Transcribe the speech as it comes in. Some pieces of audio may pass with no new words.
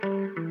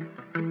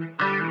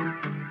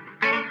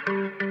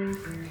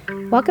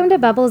Welcome to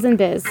Bubbles and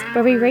Biz,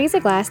 where we raise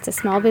a glass to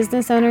small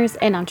business owners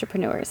and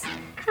entrepreneurs.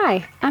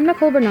 Hi, I'm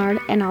Nicole Bernard,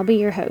 and I'll be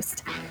your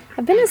host.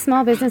 I've been a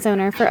small business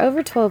owner for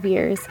over 12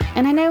 years,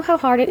 and I know how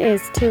hard it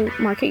is to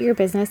market your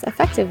business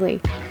effectively.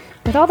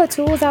 With all the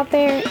tools out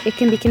there, it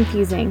can be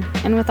confusing,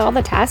 and with all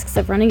the tasks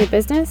of running a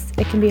business,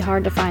 it can be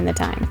hard to find the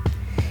time.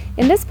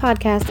 In this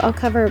podcast, I'll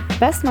cover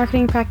best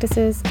marketing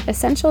practices,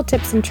 essential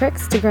tips and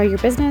tricks to grow your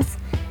business,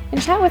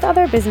 and chat with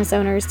other business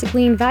owners to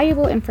glean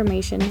valuable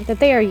information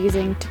that they are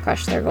using to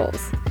crush their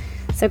goals.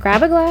 So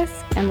grab a glass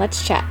and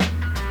let's chat.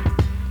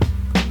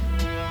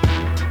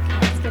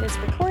 Let's get us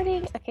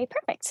recording. Okay,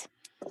 perfect.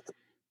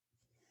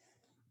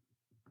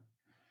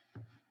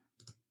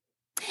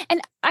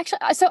 And actually,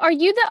 so are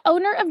you the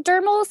owner of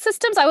Dermal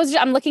Systems?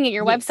 I'm looking at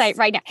your website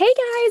right now. Hey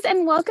guys,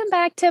 and welcome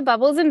back to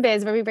Bubbles and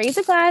Biz, where we raise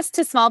a glass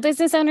to small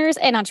business owners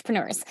and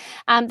entrepreneurs.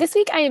 This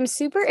week, I am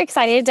super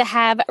excited to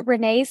have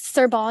Renee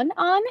Serbon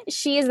on.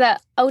 She is the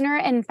owner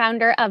and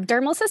founder of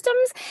Dermal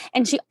Systems,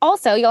 and she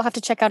also, you'll have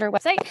to check out her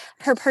website.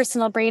 Her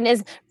personal brand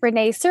is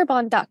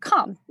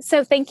reneeserbon.com.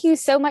 So thank you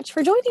so much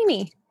for joining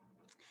me.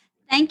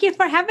 Thank you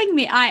for having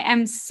me. I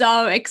am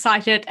so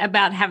excited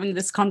about having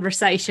this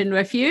conversation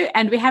with you,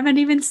 and we haven't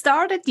even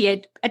started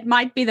yet. It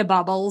might be the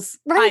bubbles.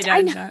 Right,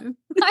 I don't know.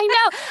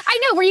 I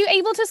know. Were you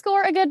able to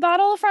score a good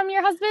bottle from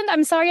your husband?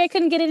 I'm sorry I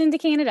couldn't get it into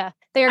Canada.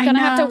 They are going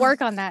to have to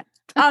work on that.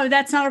 Oh,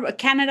 that's not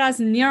Canada is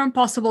near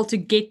impossible to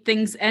get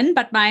things in.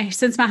 But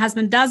since my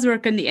husband does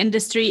work in the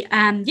industry,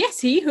 yes,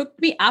 he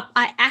hooked me up.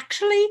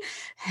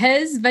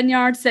 His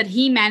vineyards that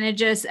he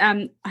manages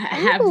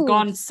have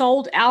gone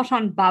sold out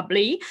on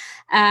Bubbly.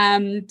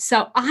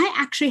 So I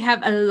actually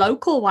have a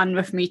local one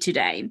with me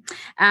today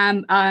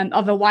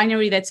of a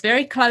winery that's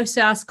very close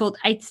to us called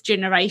Eighth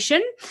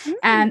Generation.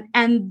 And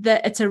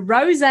it's a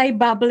rosé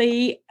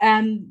bubbly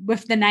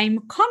with the name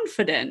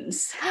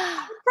Confidence.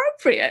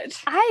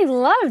 Appropriate. I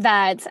love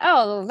that.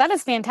 Oh, that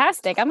is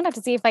fantastic. I'm going to have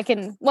to see if I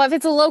can. Well, if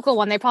it's a local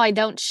one, they probably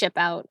don't ship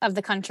out of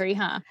the country,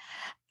 huh?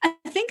 I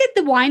think that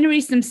the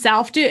wineries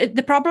themselves do.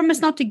 The problem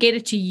is not to get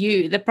it to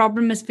you. The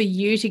problem is for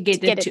you to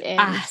get it to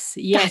us.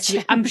 Yes,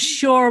 gotcha. I'm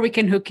sure we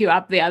can hook you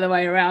up the other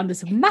way around.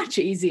 It's much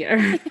easier.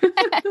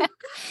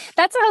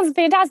 That sounds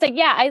fantastic.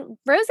 Yeah,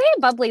 rosé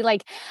bubbly.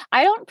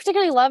 I don't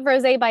particularly love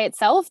rosé by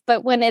itself,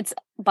 but when it's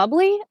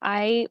bubbly,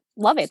 I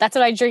love it. That's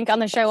what I drink on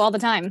the show all the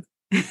time.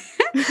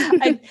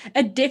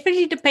 It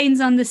definitely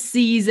depends on the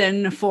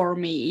season for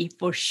me,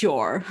 for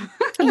sure.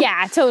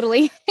 Yeah,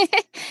 totally.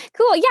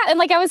 Cool. Yeah. And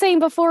like I was saying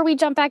before we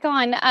jumped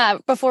on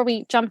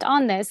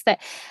this, that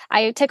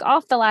I took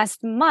off the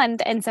last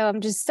month. And so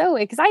I'm just so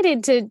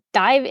excited to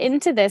dive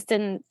into this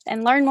and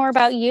learn more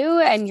about you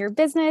and your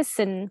business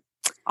and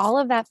all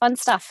of that fun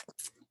stuff.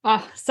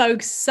 Oh,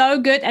 so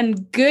good,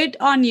 and good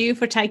on you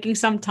for taking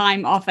some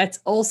time off. It's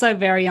also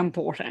very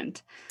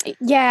important.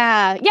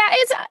 Yeah.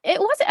 It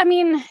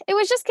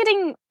was just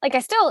getting, I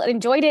still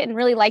enjoyed it and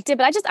really liked it,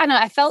 but I don't know,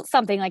 I felt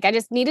something I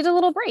just needed a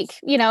little break.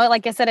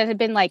 Like I said, it had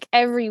been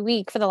every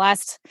week for the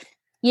last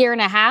year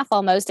and a half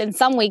almost. And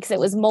some weeks it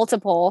was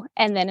multiple.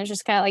 And then it's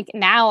just kind of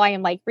now I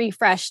am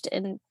refreshed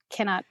and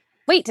cannot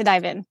wait to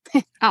dive in.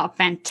 Oh,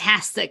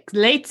 fantastic.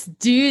 Let's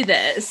do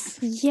this.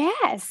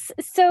 Yes.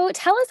 So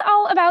tell us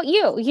all about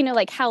you.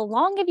 How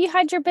long have you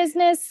had your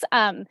business?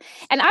 And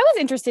I was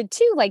interested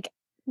too,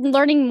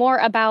 learning more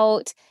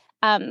about,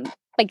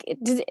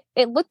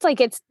 it looked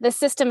like the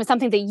system is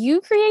something that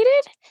you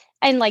created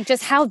and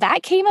just how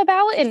that came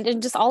about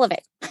and just all of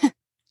it.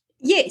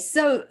 Yes.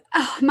 So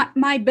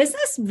my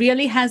business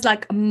really has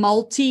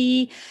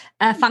multi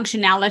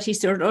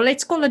functionalities to it, or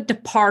let's call it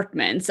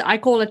departments. I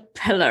call it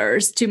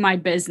pillars to my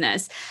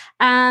business.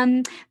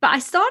 But I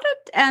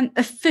started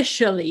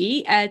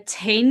officially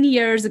 10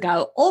 years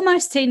ago.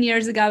 Almost 10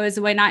 years ago is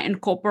when I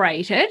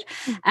incorporated.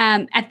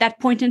 At that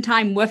point in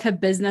time with a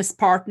business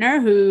partner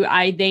who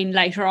I then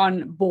later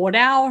on bought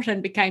out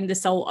and became the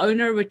sole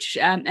owner, which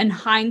in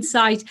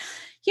hindsight,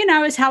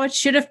 is how it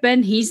should have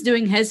been. He's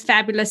doing his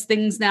fabulous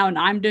things now, and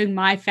I'm doing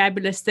my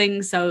fabulous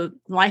things. So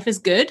life is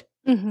good.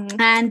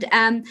 Mm-hmm.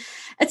 And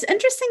it's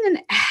interesting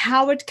in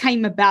how it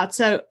came about.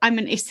 So I'm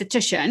an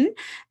esthetician,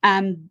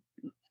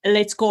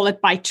 let's call it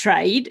by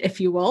trade,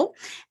 if you will.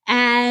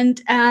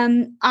 And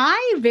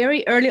I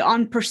very early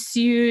on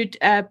pursued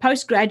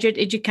postgraduate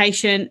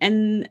education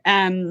in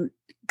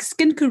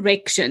skin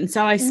correction.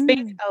 So I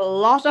spent a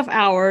lot of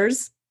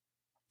hours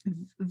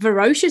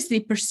ferociously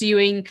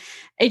pursuing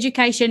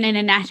education in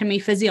anatomy,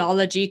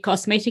 physiology,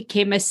 cosmetic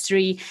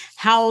chemistry,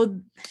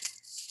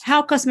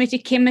 how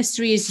cosmetic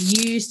chemistry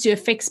is used to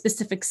affect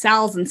specific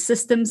cells and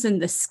systems in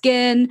the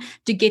skin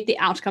to get the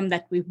outcome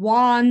that we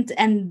want.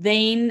 And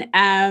then,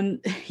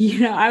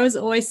 I was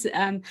always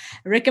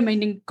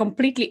recommending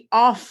completely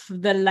off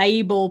the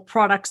label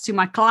products to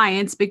my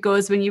clients,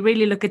 because when you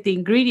really look at the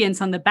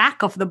ingredients on the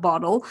back of the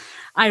bottle,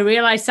 I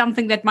realized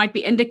something that might be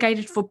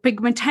indicated for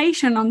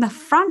pigmentation on the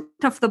front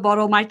of the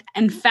bottle might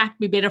in fact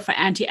be better for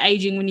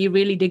anti-aging when you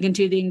really dig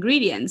into the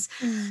ingredients.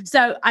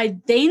 So I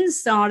then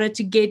started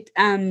to get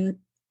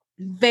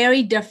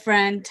very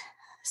different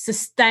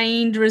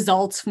sustained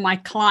results for my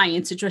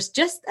clients. It was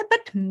just a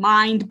bit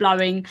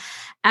mind-blowing.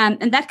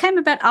 And that came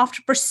about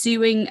after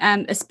pursuing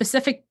a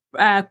specific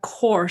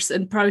course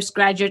in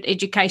postgraduate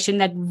education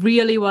that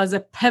really was a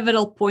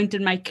pivotal point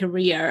in my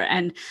career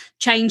and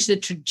changed the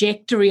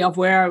trajectory of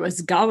where I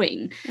was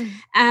going.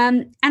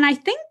 And I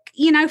think,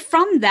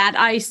 from that,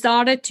 I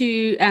started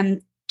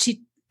to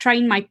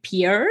train my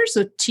peers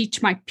or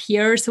teach my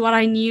peers what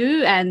I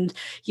knew. And,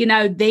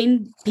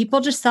 then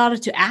people just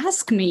started to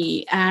ask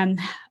me,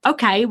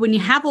 okay, when you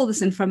have all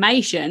this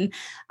information,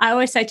 I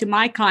always say to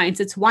my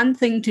clients, it's one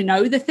thing to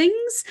know the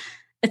things.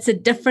 It's a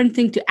different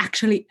thing to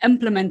actually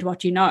implement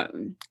what you know.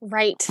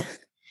 Right.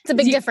 It's a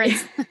big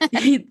difference.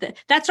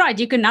 That's right.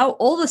 You can know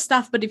all the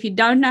stuff, but if you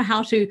don't know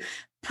how to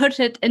put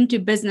it into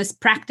business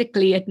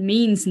practically, it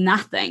means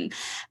nothing.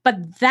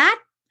 But that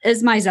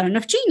is my zone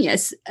of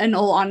genius, in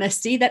all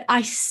honesty, that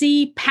I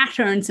see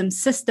patterns and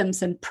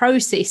systems and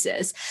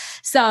processes.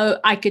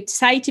 So I could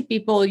say to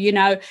people,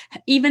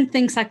 even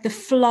things like the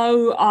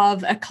flow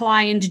of a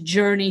client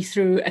journey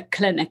through a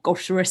clinic or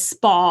through a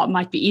spa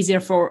might be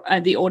easier for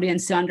the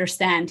audience to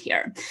understand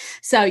here.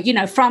 So,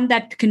 from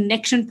that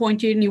connection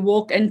point, you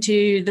walk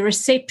into the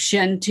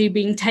reception to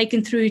being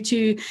taken through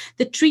to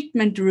the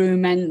treatment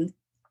room and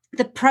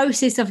the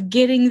process of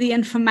getting the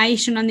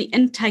information on the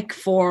intake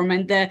form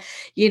and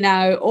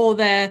all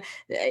the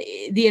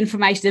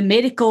information, the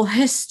medical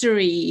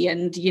history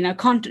and,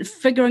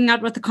 figuring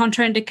out what the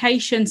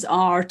contraindications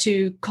are,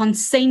 to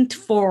consent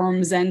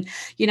forms and,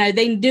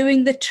 then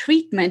doing the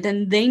treatment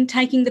and then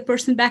taking the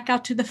person back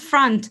out to the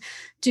front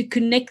to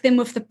connect them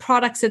with the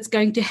products that's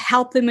going to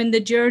help them in the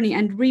journey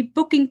and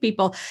rebooking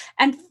people.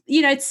 And,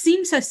 it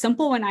seems so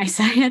simple when I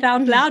say it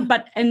out loud,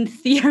 but in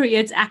theory,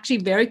 it's actually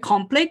very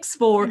complex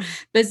for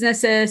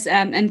businesses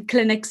and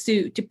clinics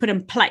to put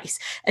in place.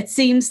 It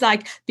seems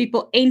like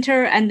people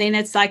enter and then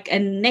it's like a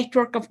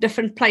network of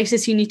different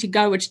places you need to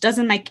go, which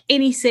doesn't make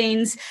any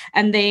sense.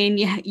 And then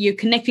you're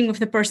connecting with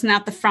the person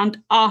out the front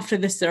after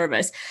the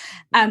service.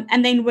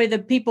 And then where the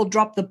people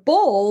drop the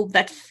ball,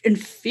 that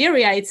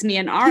infuriates me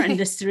in our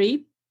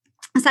industry.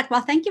 It's like,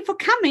 well, thank you for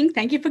coming.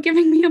 Thank you for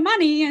giving me your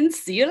money and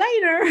see you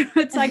later.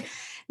 It's like,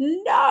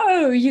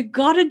 no, you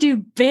got to do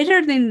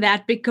better than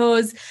that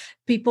because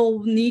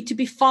people need to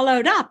be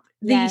followed up.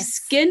 The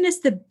skin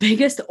is the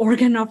biggest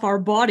organ of our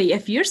body.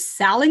 If you're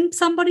selling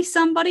somebody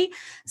something,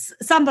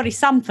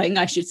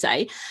 I should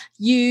say,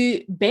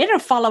 you better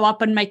follow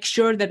up and make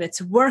sure that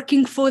it's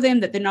working for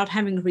them, that they're not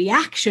having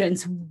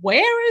reactions.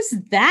 Where is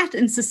that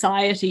in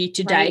society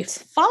today? Right.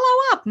 Follow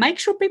up. Make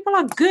sure people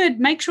are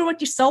good. Make sure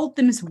what you sold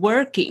them is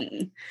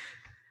working.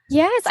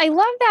 Yes, I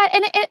love that.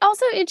 And it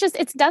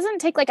doesn't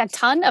take like a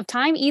ton of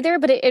time either,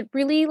 but it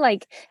really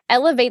like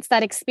elevates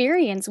that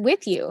experience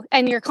with you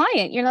and your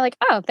client. You're like,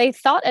 oh, they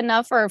thought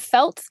enough or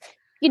felt,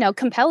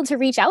 compelled to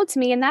reach out to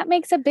me. And that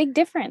makes a big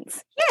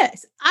difference.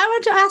 Yes. I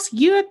want to ask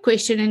you a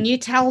question and you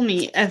tell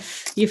me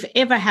if you've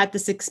ever had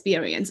this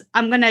experience.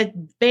 I'm going to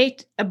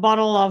bet a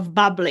bottle of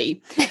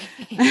bubbly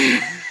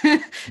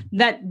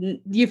that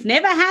you've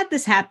never had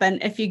this happen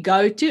if you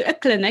go to a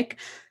clinic,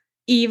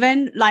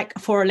 even like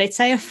for, let's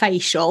say, a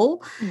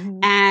facial,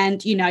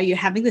 and, you're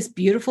having this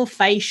beautiful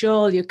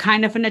facial, you're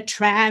kind of in a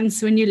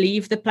trance when you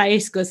leave the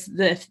place because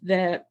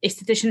the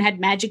esthetician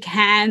had magic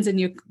hands and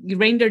you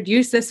rendered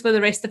useless for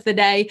the rest of the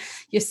day.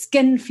 Your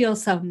skin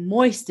feels so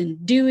moist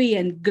and dewy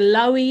and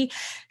glowy.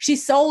 She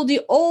sold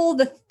you all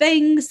the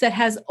things that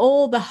has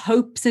all the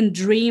hopes and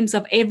dreams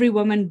of every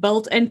woman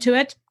built into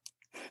it.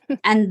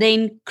 And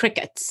then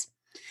crickets.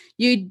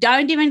 You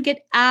don't even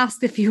get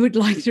asked if you would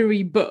like to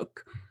rebook.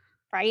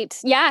 Right.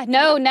 Yeah.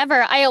 No,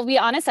 never. I'll be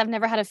honest. I've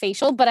never had a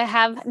facial, but I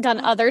have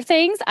done other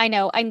things. I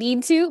know I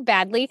need to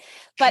badly,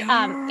 but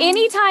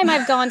anytime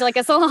I've gone to like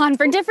a salon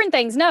for different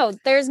things, no,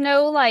 there's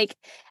no like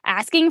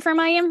asking for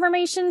my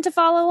information to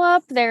follow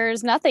up.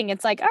 There's nothing.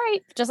 It's like, all right,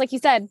 just like you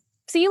said,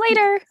 see you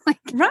later.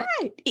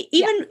 Right.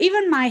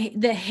 Even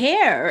the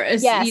hair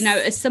is,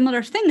 a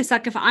similar thing. It's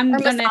like if I'm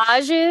going to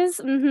massages.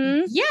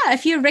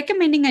 If you're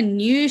recommending a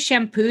new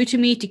shampoo to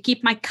me to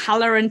keep my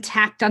color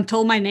intact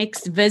until my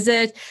next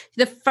visit,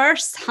 the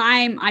first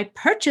time I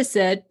purchase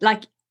it,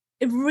 like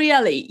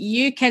really,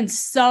 you can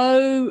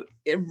so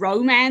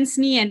romance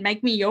me and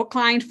make me your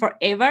client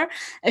forever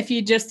if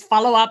you just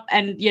follow up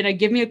and,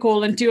 give me a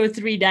call in 2 or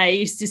 3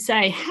 days to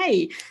say,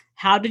 hey,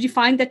 how did you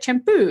find that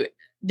shampoo?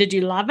 Did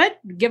you love it?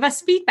 Give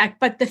us feedback.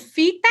 But the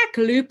feedback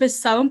loop is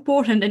so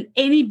important in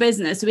any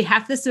business. We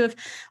have this with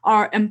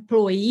our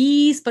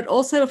employees, but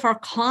also with our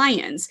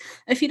clients.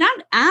 If you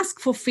don't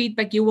ask for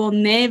feedback, you will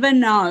never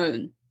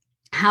know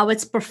how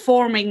it's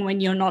performing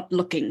when you're not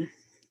looking.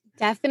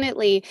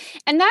 Definitely.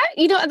 And that,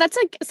 that's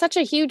like such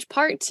a huge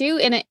part too.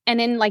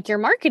 In like your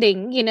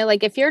marketing,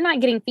 like if you're not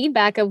getting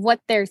feedback of what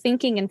they're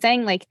thinking and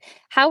saying, like,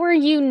 how are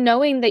you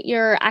knowing that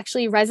you're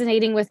actually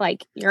resonating with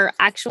like your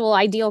actual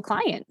ideal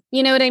client?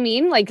 You know what I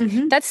mean? Like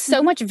that's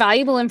so much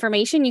valuable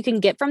information you can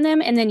get from them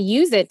and then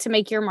use it to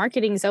make your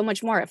marketing so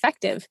much more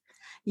effective.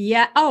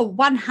 Yeah. Oh,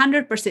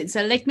 100%.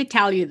 So let me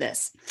tell you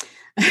this.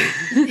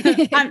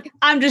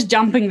 I'm just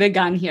jumping the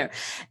gun here.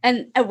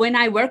 And when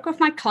I work with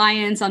my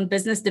clients on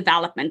business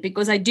development,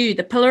 because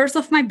the pillars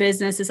of my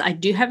business is I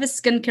do have a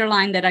skincare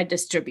line that I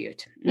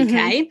distribute.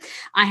 Okay.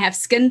 I have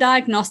skin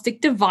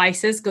diagnostic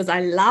devices because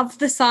I love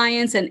the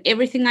science, and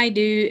everything I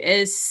do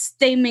is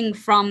stemming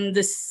from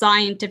the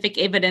scientific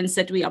evidence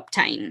that we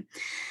obtain.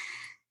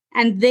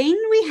 And then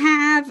we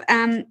have,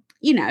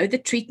 the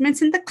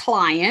treatments and the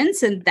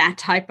clients and that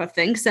type of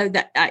thing. So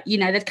that,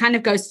 that kind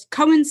of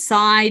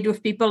coincide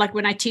with people, like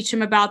when I teach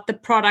them about the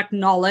product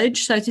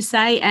knowledge, so to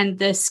say, and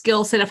the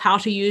skill set of how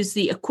to use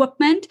the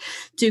equipment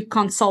to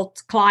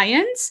consult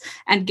clients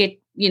and get,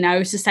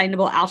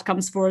 sustainable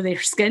outcomes for their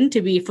skin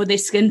to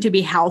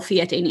be healthy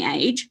at any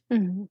age.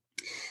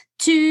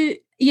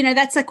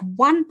 That's like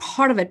one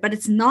part of it, but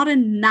it's not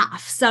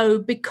enough. So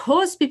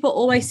because people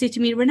always say to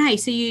me, Renee,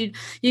 so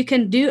you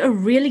can do a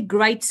really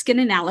great skin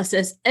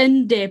analysis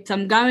in depth.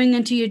 I'm going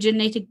into your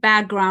genetic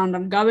background.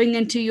 I'm going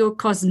into your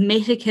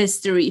cosmetic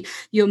history,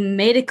 your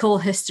medical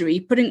history,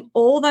 putting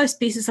all those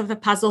pieces of the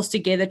puzzles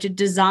together to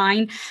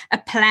design a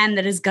plan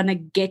that is going to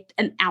get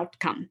an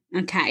outcome.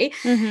 Okay.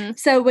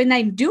 So when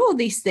they do all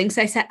these things,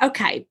 they say,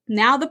 okay,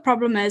 now the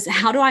problem is,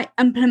 how do I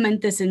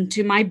implement this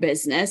into my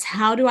business?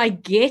 How do I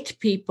get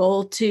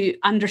people to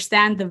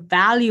understand the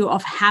value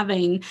of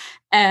having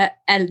a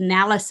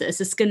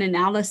skin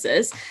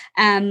analysis?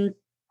 And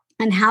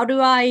how do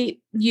I,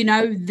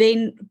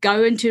 then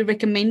go into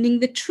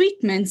recommending the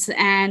treatments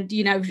and,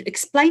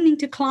 explaining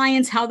to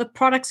clients how the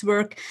products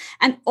work?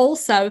 And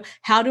also,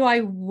 how do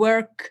I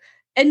work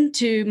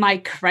into my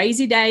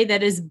crazy day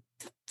that is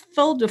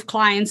filled with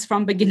clients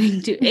from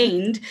beginning to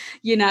end,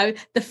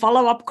 the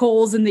follow-up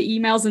calls and the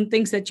emails and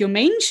things that you're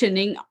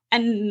mentioning,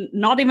 and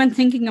not even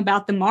thinking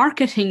about the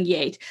marketing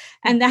yet.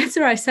 And that's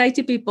where I say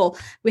to people,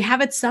 we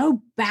have it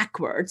so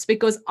backwards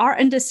because our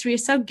industry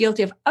is so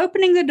guilty of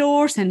opening the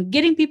doors and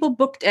getting people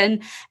booked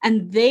in,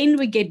 and then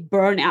we get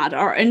burnout.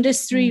 Our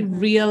industry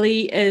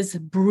really is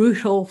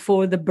brutal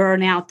for the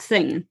burnout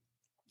thing.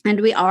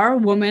 And we are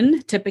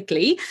women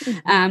typically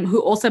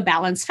who also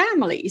balance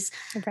families.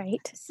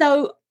 Right.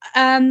 So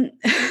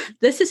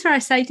this is where I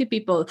say to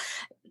people,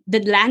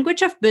 the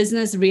language of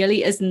business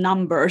really is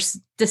numbers,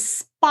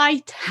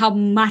 despite how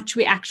much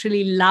we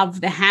actually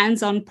love the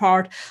hands-on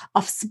part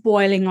of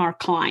spoiling our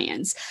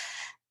clients.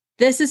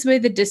 This is where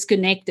the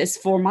disconnect is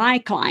for my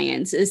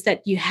clients, is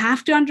that you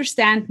have to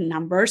understand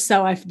numbers.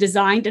 So I've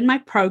designed in my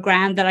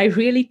program that I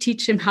really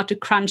teach them how to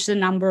crunch the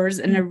numbers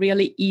in a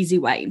really easy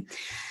way.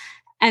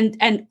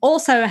 And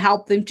also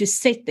help them to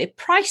set their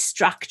price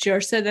structure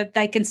so that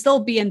they can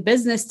still be in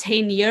business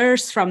 10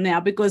 years from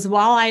now. Because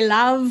while I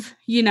love,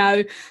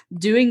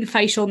 doing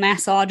facial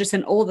massages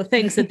and all the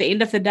things, at the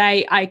end of the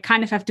day, I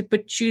kind of have to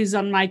put shoes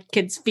on my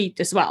kids'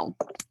 feet as well.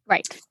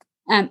 Right.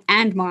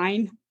 And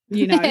mine.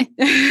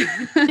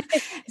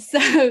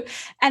 So,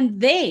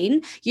 and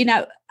then,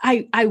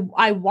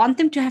 I want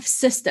them to have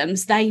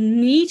systems. They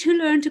need to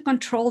learn to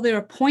control their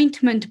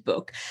appointment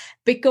book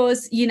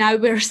because,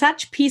 we're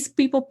such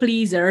people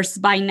pleasers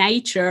by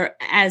nature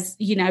as,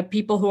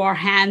 people who are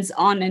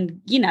hands-on and,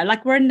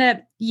 like we're in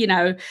the,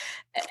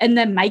 in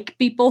the make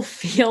people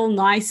feel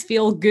nice,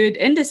 feel good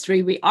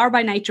industry. We are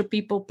by nature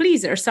people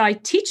pleasers. So I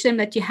teach them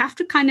that you have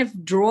to kind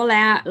of draw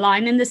a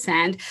line in the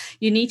sand.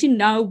 You need to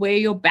know where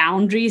your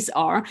boundaries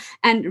are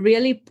and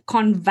really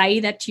convey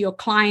that to your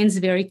clients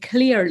very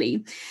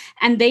clearly.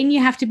 And then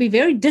you have to be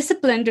very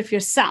disciplined of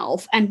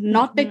yourself and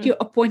not let your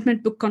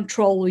appointment book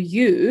control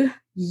you.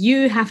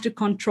 You have to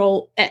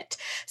control it.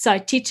 So I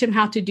teach them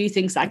how to do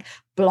things like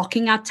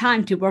blocking out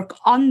time to work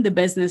on the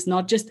business,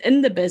 not just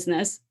in the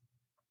business.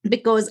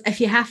 Because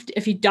if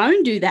you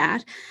don't do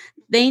that,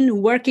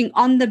 then working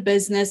on the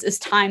business is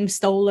time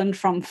stolen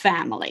from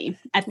family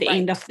at the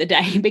end of the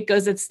day,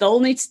 because it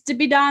still needs to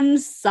be done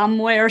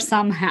somewhere,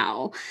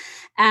 somehow.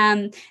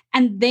 And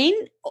then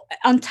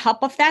on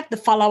top of that, the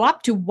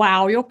follow-up to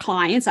wow your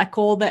clients, I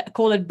call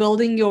it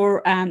building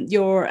your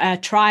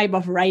tribe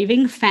of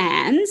raving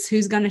fans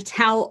who's going to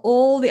tell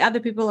all the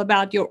other people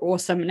about your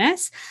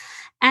awesomeness.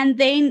 And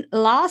then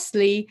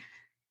lastly,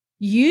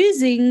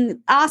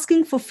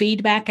 asking for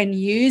feedback and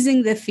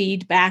using the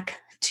feedback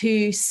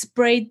to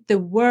spread the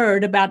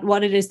word about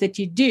what it is that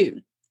you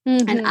do.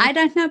 And I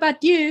don't know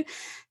about you.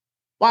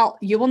 Well,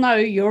 you will know,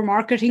 you're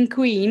marketing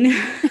queen.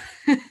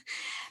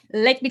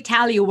 Let me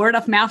tell you, word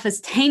of mouth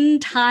is 10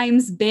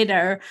 times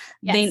better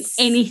than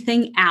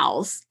anything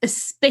else,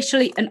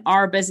 especially in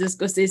our business,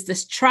 because there's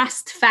this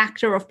trust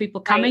factor of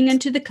people coming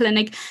into the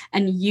clinic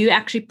and you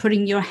actually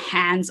putting your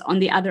hands on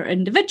the other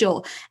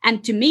individual.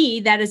 And to me,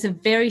 that is a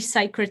very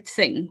sacred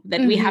thing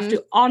that we have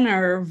to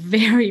honor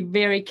very,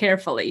 very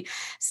carefully.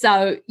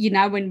 So,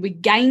 when we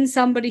gain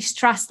somebody's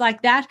trust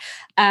like that,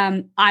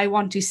 I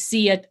want to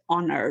see it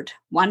honored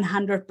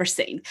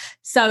 100%.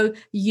 So,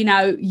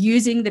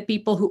 using the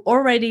people who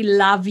already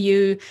love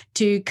you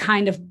to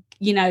kind of,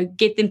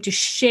 get them to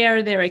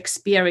share their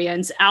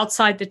experience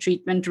outside the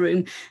treatment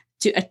room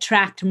to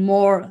attract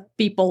more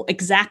people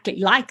exactly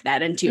like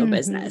that into your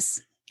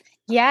business.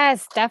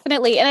 Yes,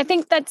 definitely. And I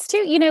think that's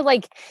too,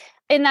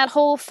 in that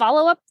whole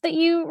follow-up that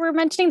you were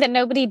mentioning that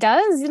nobody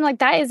does, like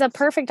that is a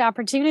perfect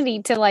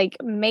opportunity to like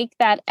make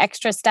that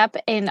extra step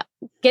and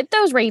get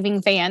those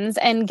raving fans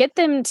and get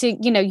them to,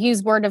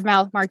 use word of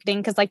mouth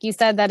marketing. Cause like you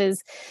said, that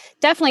is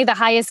definitely the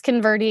highest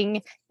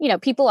converting,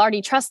 people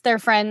already trust their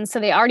friends. So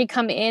they already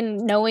come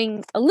in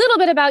knowing a little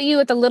bit about you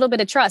with a little bit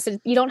of trust.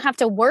 You don't have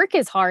to work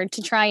as hard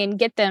to try and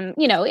get them,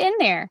 in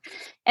there.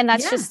 And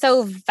that's just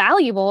so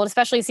valuable,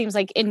 especially it seems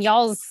like in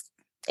y'all's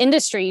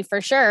industry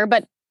for sure,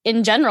 but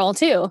in general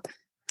too.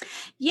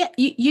 Yeah,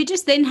 you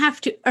just then have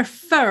to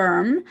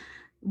affirm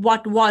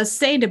what was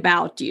said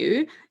about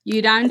you.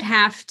 You don't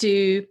have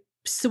to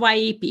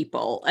sway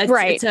people.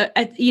 Right.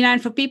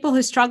 And for people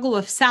who struggle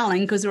with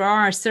selling, because we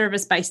are a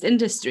service-based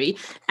industry,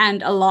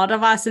 and a lot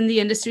of us in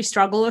the industry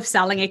struggle with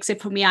selling,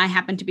 except for me, I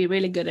happen to be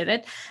really good at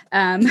it.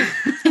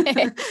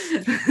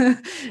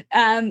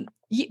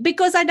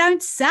 Because I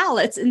don't sell,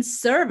 it's in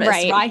service,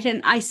 right?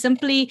 And I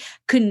simply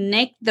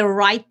connect the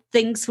right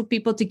things for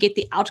people to get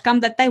the outcome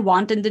that they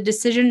want, and the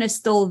decision is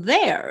still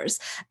theirs.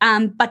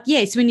 But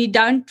yes, when you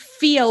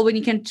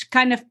can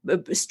kind of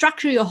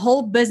structure your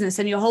whole business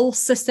and your whole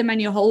system and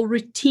your whole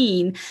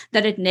routine,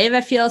 that it never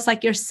feels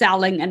like you're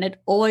selling and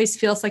it always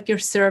feels like you're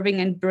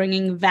serving and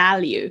bringing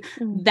value,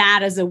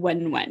 that is a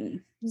win-win.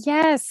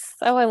 Yes.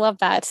 Oh, I love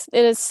that.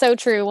 It is so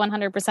true,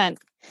 100%.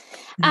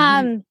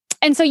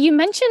 And so you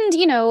mentioned,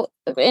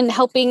 in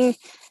helping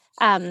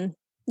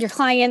your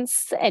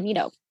clients and,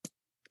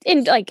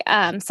 in like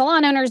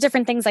salon owners,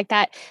 different things like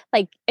that,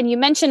 like, and you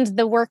mentioned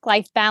the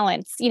work-life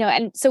balance,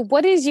 and so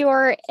what is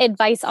your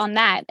advice on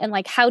that? And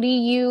like, how do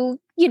you,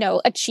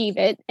 achieve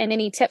it, and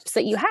any tips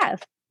that you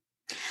have?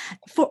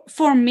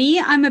 For me,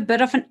 I'm a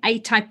bit of an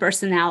A-type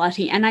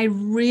personality, and I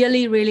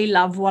really, really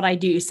love what I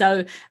do.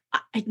 So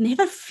it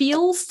never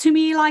feels to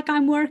me like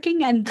I'm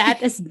working, and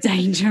that is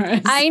dangerous.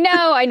 I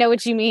know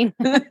what you mean.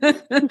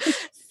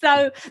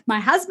 So my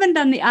husband,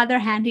 on the other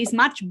hand, he's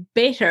much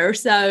better.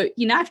 So,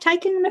 I've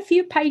taken a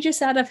few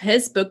pages out of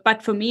his book,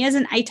 but for me as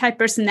an A-type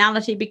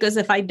personality, because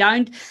if I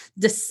don't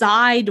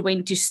decide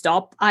when to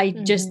stop, I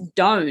just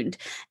don't.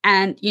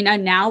 And,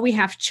 now we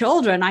have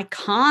children. I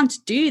can't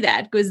do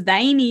that because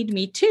they need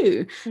me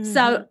too.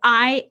 So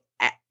I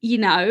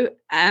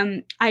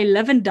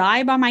live and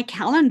die by my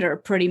calendar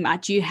pretty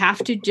much. You have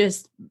to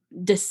just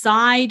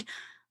decide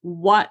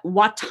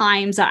what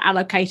times are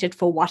allocated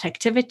for what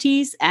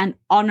activities, and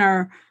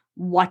honor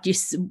what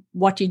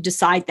you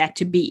decide that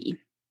to be.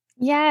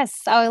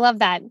 Yes. Oh, I love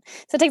that.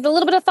 So it takes a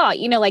little bit of thought,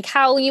 like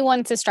how you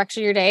want to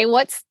structure your day,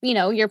 what's,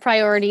 your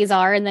priorities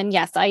are. And then,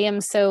 yes, I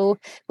am so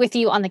with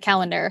you on the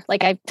calendar.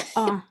 Like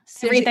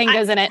everything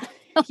goes in it.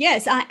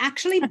 Yes, I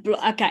actually,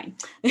 okay.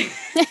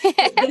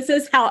 This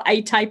is how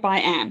A-type I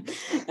am.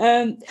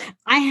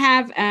 I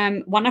have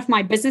one of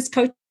my business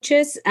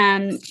coaches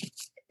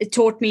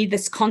taught me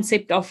this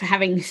concept of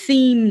having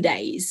theme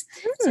days.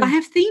 So I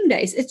have theme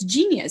days. It's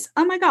genius.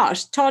 Oh my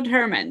gosh, Todd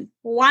Herman,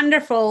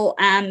 wonderful.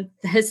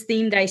 His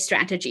theme day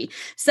strategy.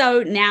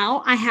 So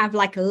now I have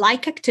like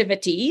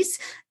activities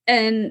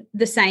in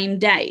the same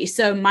day.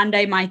 So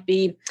Monday might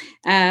be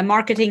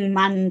marketing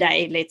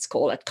Monday, let's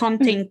call it,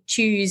 content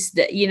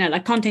Tuesday,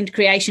 like content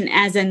creation,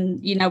 as in,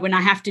 when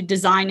I have to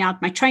design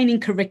out my training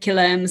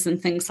curriculums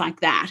and things like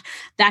that.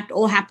 That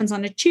all happens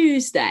on a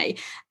Tuesday.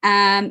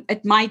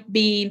 It might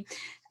be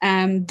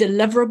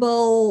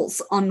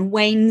deliverables on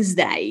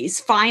Wednesdays.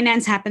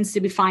 Finance happens to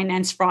be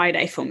Finance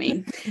Friday for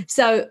me.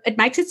 So it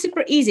makes it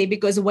super easy,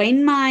 because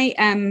when my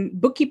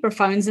bookkeeper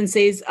phones and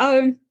says,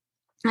 oh,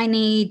 I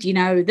need,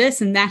 this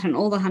and that and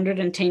all the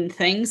 110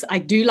 things, I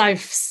do love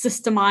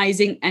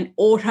systemizing and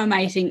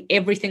automating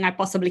everything I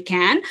possibly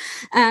can.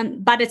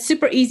 But it's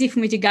super easy for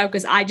me to go,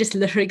 because I just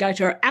literally go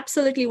to her,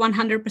 absolutely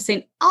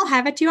 100%. I'll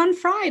have it to you on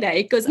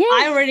Friday, because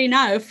I already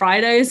know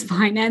Friday is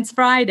Finance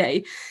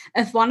Friday.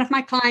 If one of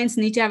my clients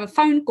need to have a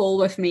phone call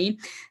with me,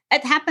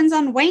 it happens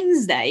on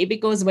Wednesday,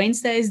 because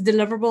Wednesday is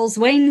deliverables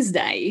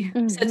Wednesday.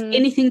 So it's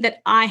anything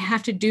that I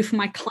have to do for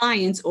my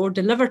clients or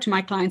deliver to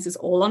my clients is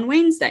all on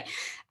Wednesday.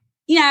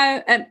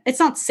 It's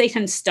not set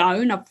in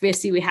stone.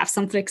 Obviously, we have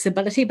some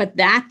flexibility, but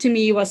that to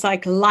me was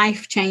like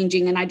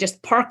life-changing, and I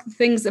just park the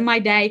things in my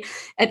day.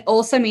 It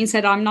also means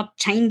that I'm not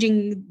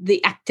changing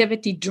the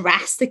activity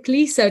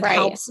drastically, so it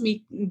helps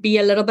me be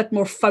a little bit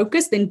more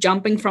focused than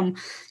jumping from,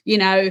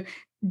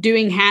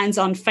 doing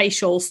hands-on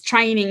facials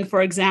training,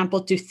 for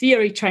example, to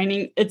theory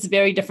training. It's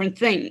very different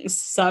things.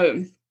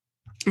 So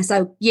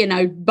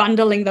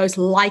bundling those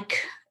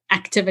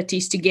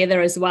activities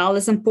together as well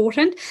is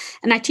important.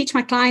 And I teach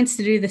my clients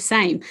to do the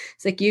same.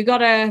 It's like, you got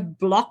to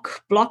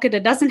block it.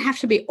 It doesn't have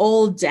to be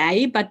all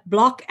day, but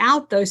block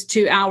out those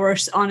 2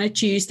 hours on a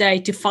Tuesday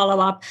to follow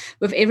up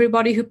with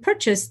everybody who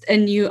purchased a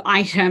new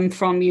item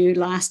from you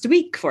last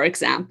week, for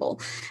example.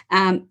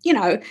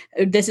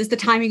 This is the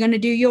time you're going to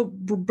do your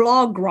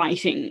blog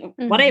writing,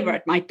 whatever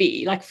it might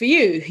be. Like for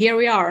you, here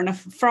we are on a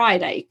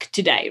Friday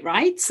today,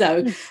 right?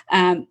 So,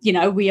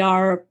 we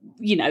are,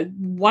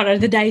 what are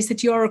the days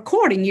that you're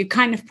recording? You're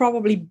kind of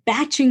probably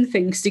batching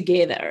things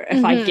together,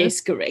 if I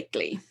guess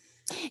correctly.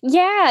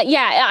 Yeah.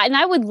 And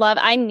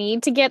I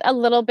need to get a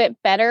little bit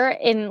better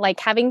in like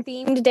having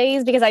themed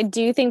days because I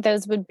do think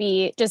those would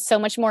be just so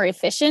much more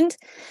efficient.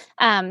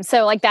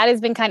 So like that has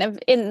been kind of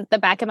in the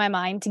back of my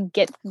mind to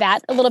get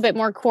that a little bit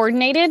more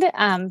coordinated.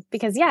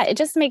 Because it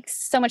just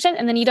makes so much sense.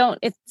 And then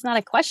it's not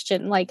a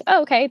question like,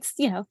 oh, okay, it's,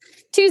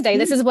 Tuesday,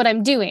 this is what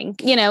I'm doing,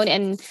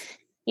 and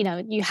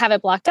you have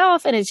it blocked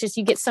off and it's just,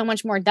 you get so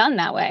much more done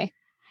that way.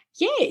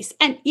 Yes,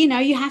 and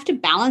you have to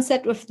balance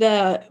that with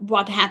the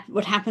what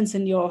happens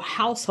in your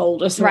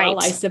household as well.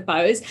 Right. I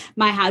suppose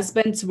my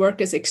husband's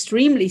work is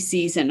extremely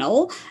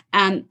seasonal,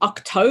 and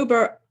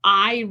October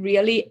I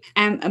really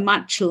am a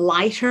much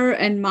lighter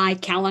in my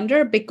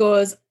calendar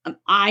because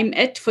I'm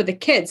it for the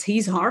kids.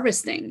 He's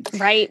harvesting.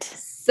 Right.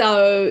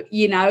 So,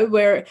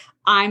 where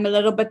I'm a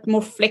little bit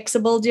more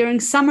flexible during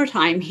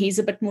summertime, he's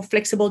a bit more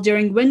flexible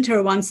during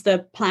winter once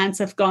the vines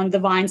have gone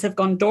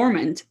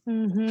dormant.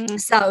 Mm-hmm.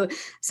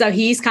 So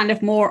he's kind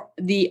of more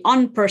the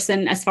on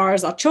person as far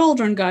as our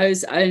children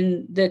goes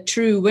in the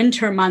true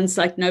winter months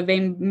like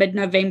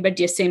mid-November,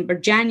 December,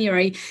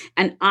 January.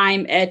 And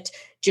I'm at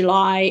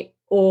July,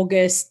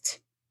 August,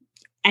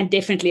 and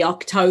definitely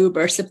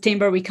October.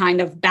 September, we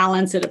kind of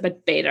balance it a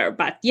bit better.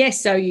 But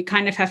yes, so you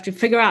kind of have to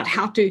figure out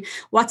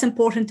what's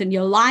important in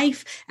your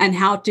life and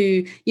how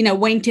to,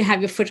 when to have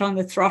your foot on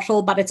the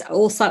throttle. But it's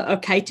also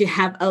okay to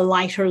have a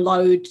lighter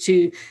load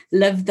to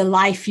live the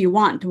life you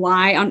want.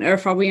 Why on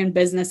earth are we in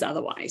business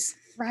otherwise?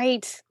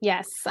 Right.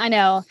 Yes, I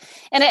know.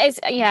 And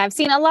I've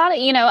seen a lot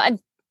of,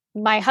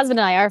 my husband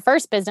and I, our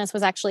first business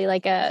was actually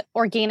like a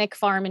organic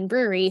farm and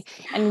brewery.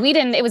 And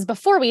it was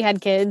before we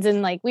had kids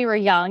and like we were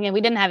young and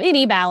we didn't have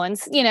any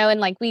balance, and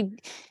like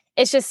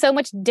it's just so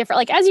much different.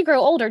 Like as you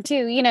grow older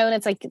too, and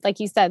it's like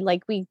you said,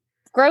 like we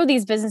grow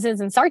these businesses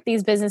and start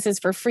these businesses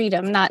for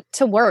freedom, not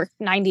to work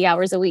 90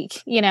 hours a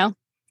week,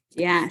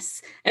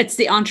 Yes, it's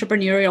the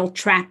entrepreneurial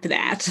trap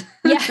that.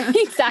 Yeah,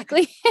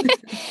 exactly.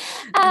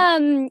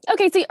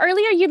 Okay, so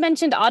earlier you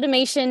mentioned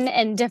automation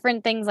and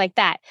different things like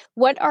that.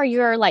 What are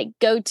your like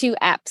go-to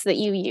apps that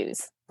you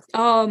use?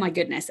 Oh my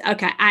goodness.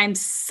 Okay, I'm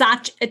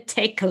such a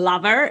tech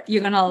lover. You're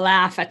going to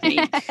laugh at me.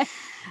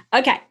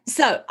 Okay,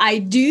 so I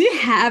do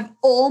have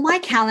all my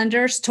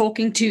calendars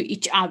talking to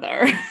each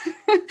other.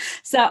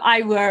 So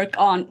I work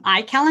on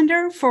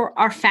iCalendar for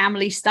our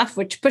family stuff,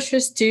 which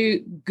pushes to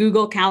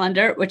Google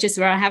Calendar, which is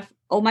where I have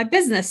all my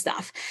business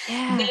stuff.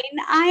 Yeah. Then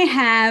I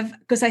have,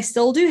 because I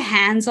still do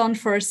hands-on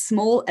for a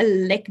small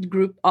elect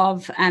group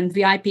of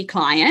VIP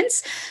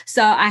clients.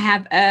 So I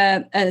have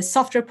a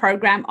software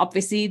program,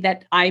 obviously,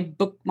 that I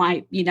book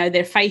my,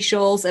 their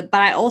facials,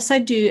 but I also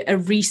do a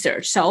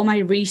research. So all my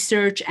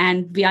research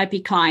and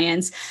VIP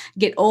clients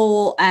get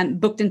all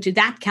booked into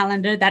that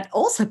calendar that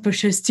also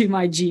pushes to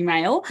my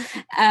Gmail.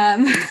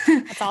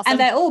 That's awesome. And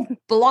they all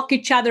block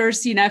each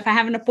other's, if I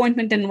have an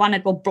appointment in one,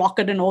 it will block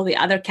it in all the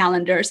other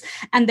calendars.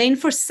 And then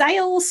for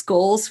sales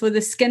calls for the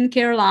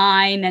skincare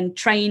line and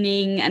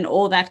training and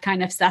all that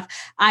kind of stuff,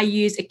 I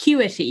use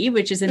Acuity,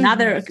 which is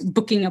another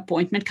booking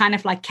appointment, kind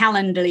of like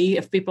Calendly,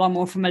 if people are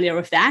more familiar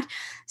with that.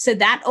 So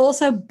that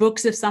also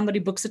books if somebody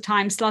books a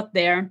time slot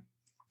there.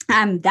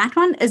 That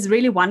one is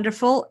really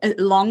wonderful,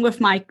 along with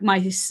my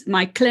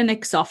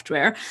clinic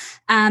software,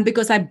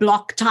 because I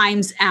block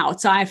times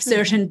out. So I have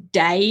certain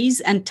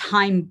days and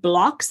time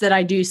blocks that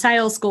I do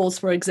sales calls,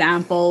 for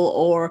example,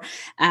 or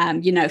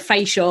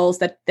facials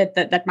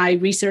that my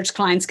research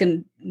clients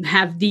can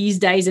have these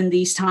days and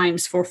these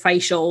times for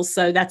facials.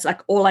 So that's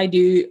like all I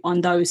do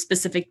on those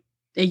specific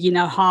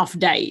half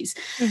days.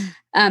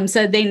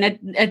 So then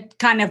it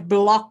kind of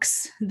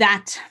blocks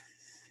that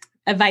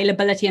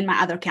availability in my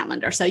other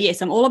calendar. So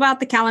yes, I'm all about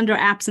the calendar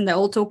apps and they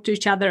all talk to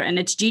each other and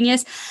it's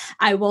genius.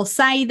 I will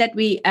say that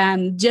we,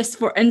 just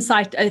for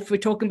insight, if we're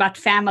talking about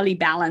family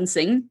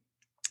balancing,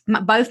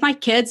 both my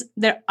kids,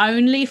 they're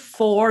only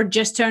 4,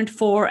 just turned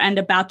 4 and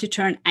about to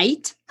turn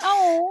 8.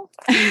 Oh,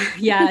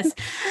 yes.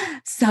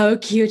 So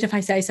cute if I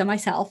say so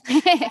myself.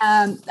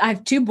 I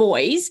have 2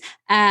 boys.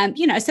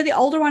 So the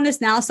older one is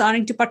now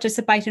starting to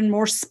participate in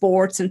more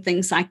sports and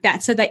things like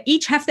that. So they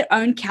each have their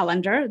own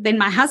calendar. Then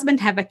my husband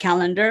have a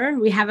calendar.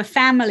 We have a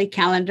family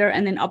calendar.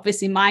 And then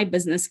obviously my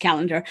business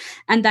calendar.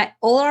 And they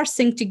all are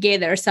synced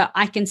together. So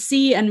I can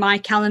see in my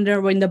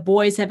calendar when the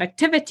boys have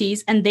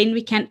activities. And then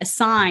we can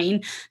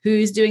assign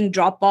who's doing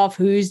drop off,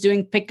 who's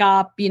doing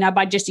pickup,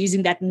 by just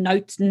using that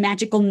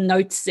magical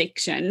notes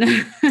section.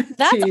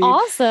 That's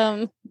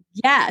awesome.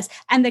 Yes.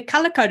 And they're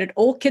color coded.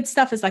 All kids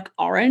stuff is like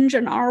orange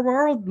in our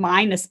world.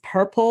 Mine is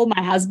purple.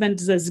 My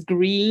husband's is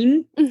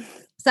green.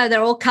 So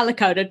they're all color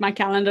coded. My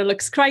calendar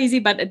looks crazy,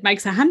 but it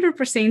makes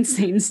 100%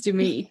 sense to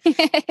me.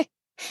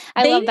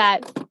 I love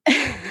that.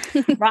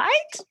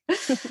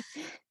 Right?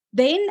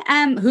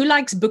 Then who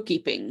likes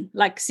bookkeeping?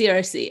 Like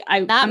seriously.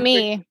 Not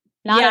me.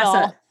 Not at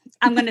all. So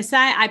I'm going to say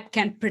I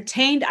can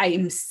pretend I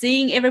am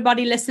seeing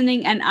everybody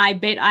listening, and I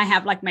bet I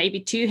have like maybe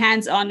 2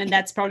 hands on, and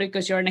that's probably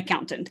because you're an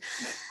accountant.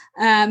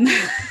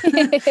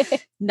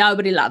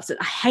 Nobody loves it.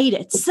 I hate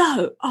it.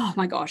 So, oh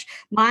my gosh,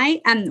 my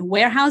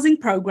warehousing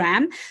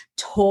program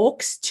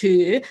talks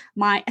to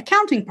my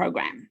accounting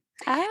program.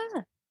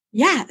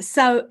 Yeah,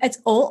 so it's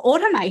all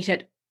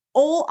automated.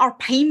 All our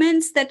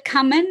payments that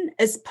come in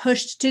is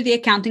pushed to the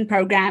accounting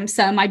program.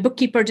 So my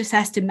bookkeeper just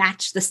has to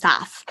match the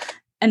stuff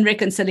and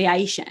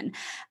reconciliation.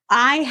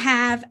 I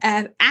have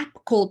an app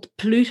called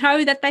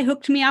Pluto that they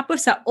hooked me up with.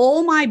 So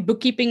all my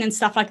bookkeeping and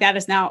stuff like that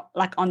is now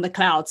like on the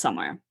cloud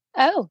somewhere.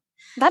 Oh,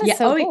 that is Yeah.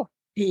 so cool.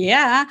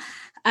 Yeah.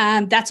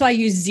 That's why I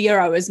use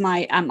Xero as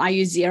my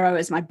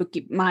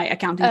my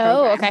accounting program.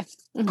 Oh, okay.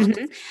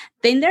 Mm-hmm.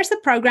 Then there's a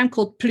program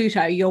called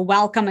Pluto. You're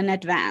welcome in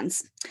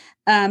advance.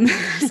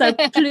 So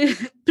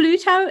Pluto,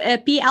 Plooto,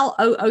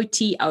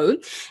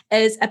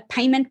 is a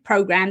payment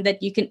program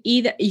that you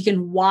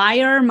can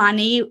wire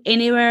money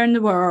anywhere in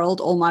the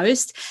world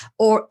almost,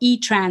 or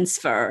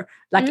e-transfer,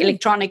 like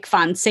electronic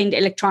funds, send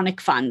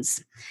electronic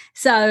funds.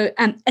 So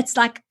it's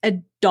like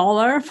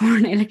 $1 for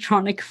an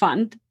electronic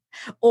fund,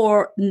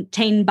 or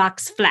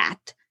 $10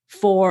 flat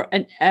for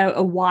a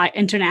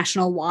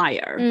international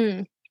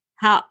wire.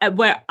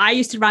 Where I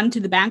used to run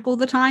to the bank all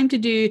the time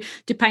to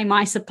pay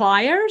my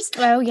suppliers.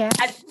 Oh yeah,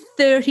 at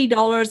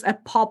 $30 a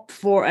pop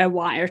for a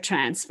wire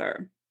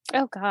transfer.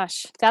 Oh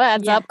gosh, that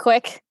adds up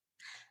quick,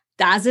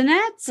 doesn't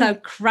it? So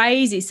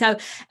crazy. So,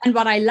 and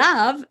what I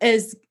love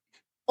is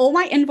all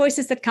my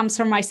invoices that comes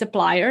from my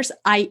suppliers,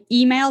 I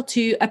email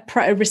to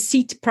a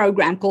receipt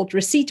program called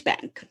Receipt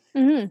Bank.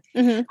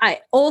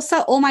 I also,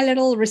 all my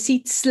little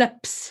receipt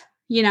slips,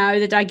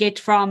 that I get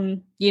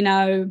from,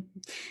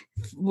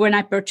 when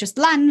I purchased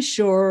lunch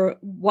or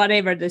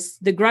whatever,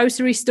 the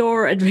grocery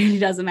store, it really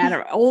doesn't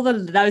matter. All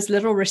those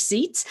little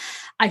receipts,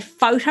 I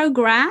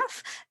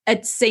photograph,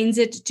 it sends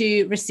it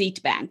to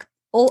Receipt Bank.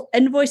 All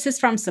invoices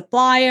from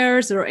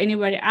suppliers or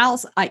anybody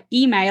else, I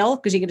email,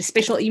 because you get a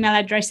special email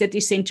address that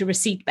you send to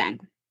Receipt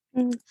Bank.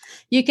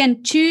 You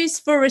can choose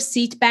for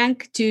Receipt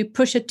Bank to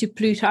push it to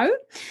Pluto.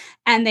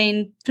 And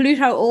then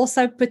Pluto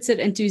also puts it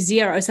into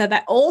Xero. So they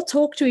all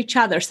talk to each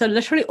other. So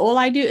literally all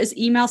I do is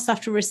email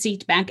stuff to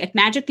Receipt Bank. It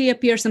magically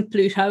appears in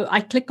Pluto.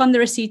 I click on the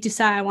receipt to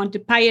say I want to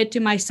pay it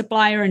to my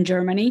supplier in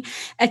Germany.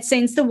 It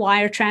sends the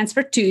wire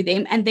transfer to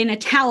them. And then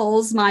it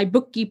tells my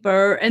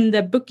bookkeeper in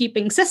the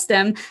bookkeeping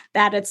system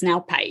that it's now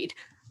paid.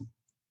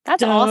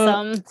 That's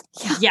awesome.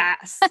 Yeah.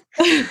 Yes.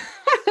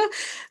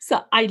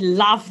 So I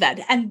love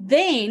that. And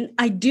then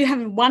I do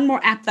have one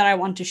more app that I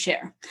want to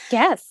share.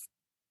 Yes.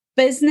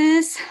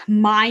 Business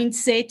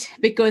mindset,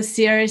 because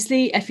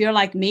seriously, if you're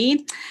like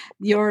me,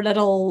 your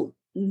little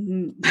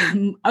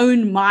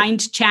own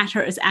mind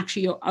chatter is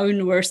actually your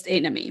own worst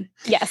enemy.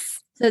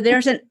 Yes. So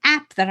there's an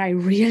app that I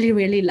really,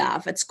 really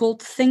love. It's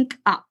called Think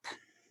Up.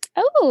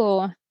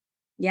 Oh,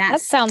 yes.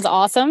 That sounds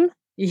awesome.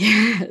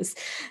 Yes.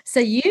 So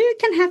you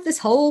can have this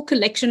whole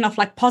collection of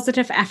like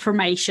positive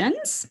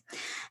affirmations.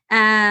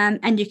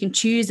 And you can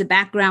choose a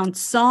background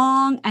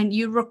song and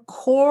you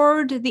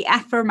record the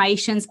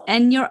affirmations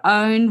in your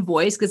own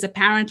voice, because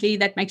apparently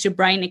that makes your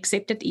brain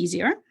accept it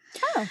easier.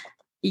 Oh.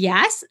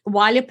 Yes,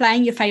 while you're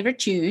playing your favorite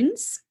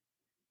tunes.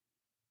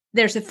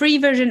 There's a free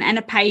version and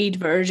a paid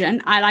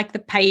version. I like the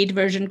paid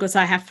version because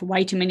I have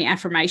way too many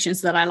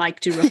affirmations that I like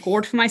to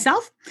record for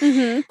myself.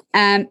 And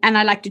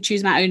I like to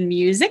choose my own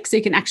music. So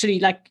you can actually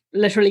like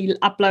literally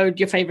upload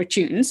your favorite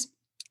tunes.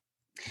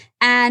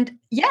 And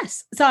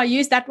yes, so I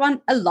use that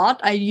one a lot.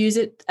 I use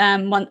it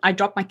when I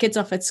drop my kids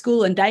off at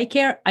school and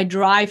daycare. I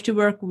drive to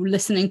work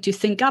listening to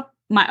Think Up,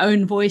 my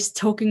own voice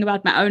talking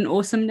about my own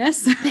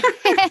awesomeness.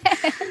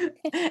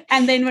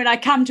 And then when I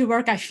come to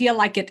work, I feel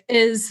like it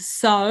is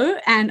so.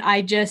 And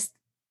I just,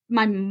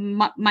 my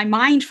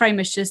mind frame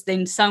is just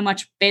then so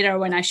much better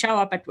when I show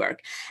up at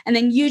work. And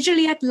then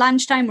usually at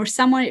lunchtime or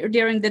somewhere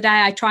during the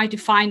day, I try to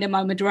find a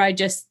moment where I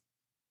just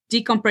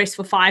decompress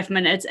for 5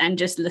 minutes and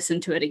just listen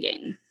to it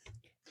again.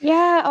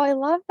 Yeah. Oh, I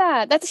love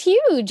that. That's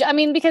huge. I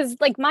mean, because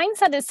like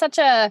mindset is such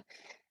a,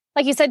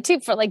 like you said too,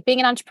 for like being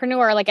an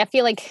entrepreneur, like I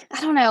feel like,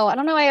 I don't know.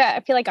 I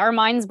feel like our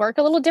minds work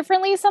a little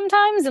differently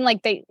sometimes, and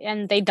like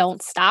they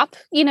don't stop,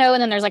 and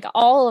then there's like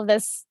all of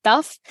this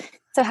stuff.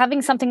 So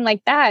having something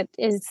like that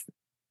is,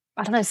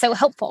 I don't know, so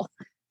helpful.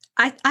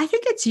 I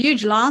think it's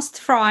huge. Last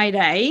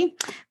Friday,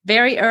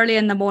 very early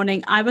in the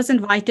morning, I was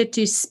invited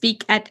to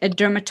speak at a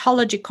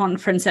dermatology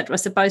conference that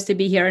was supposed to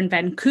be here in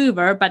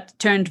Vancouver, but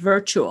turned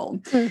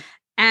virtual.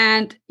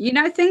 And,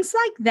 things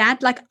like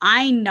that, like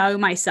I know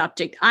my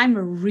subject.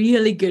 I'm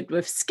really good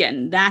with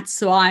skin. That's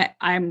why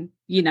I'm,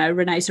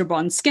 Renee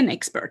Sorbonne's skin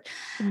expert.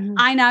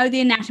 I know the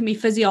anatomy,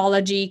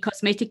 physiology,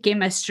 cosmetic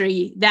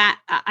chemistry, that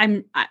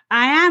I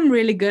am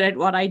really good at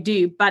what I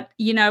do. But,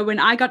 when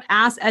I got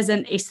asked as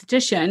an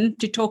esthetician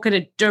to talk at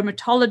a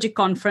dermatology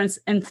conference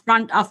in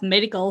front of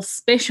medical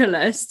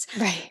specialists,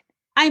 right,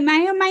 I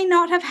may or may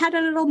not have had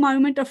a little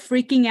moment of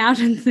freaking out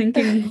and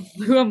thinking,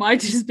 who am I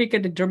to speak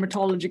at a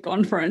dermatology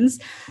conference?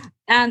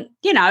 And,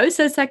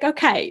 so it's like,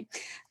 okay,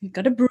 you've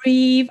got to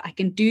breathe. I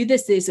can do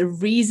this. There's a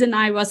reason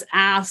I was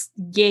asked.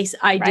 Yes,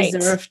 I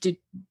deserve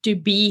to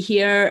be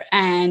here.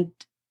 And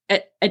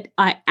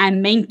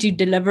I'm meant to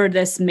deliver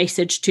this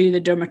message to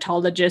the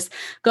dermatologists,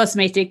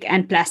 cosmetic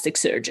and plastic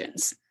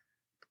surgeons.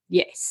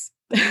 Yes.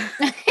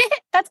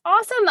 That's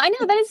awesome. I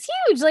know, that is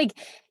huge. Like,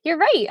 you're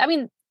right. I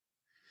mean,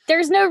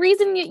 there's no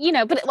reason,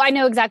 but I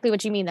know exactly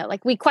what you mean though.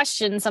 Like we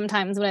question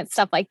sometimes when it's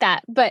stuff like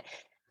that. But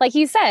like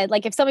you said,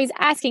 like if somebody's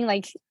asking,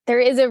 like there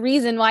is a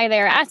reason why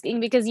they're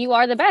asking because you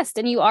are the best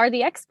and you are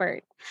the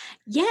expert.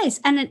 Yes.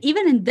 And then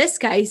even in this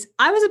case,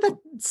 I was a bit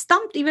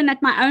stumped even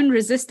at my own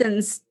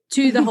resistance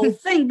to the whole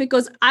thing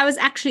because I was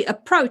actually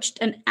approached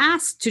and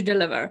asked to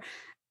deliver.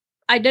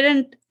 I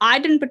didn't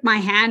put my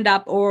hand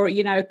up or,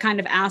 kind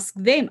of ask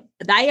them.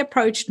 They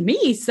approached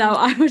me. So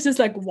I was just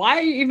like, why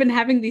are you even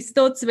having these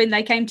thoughts when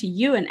they came to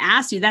you and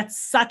asked you? That's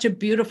such a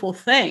beautiful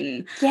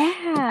thing.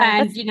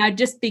 Yeah. And,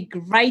 just be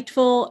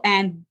grateful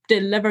and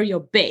deliver your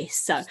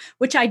best. So,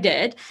 which I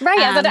did. Right.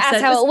 I was about to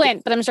ask how it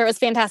went, but I'm sure it was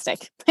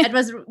fantastic. It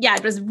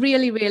was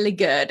really, really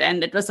good.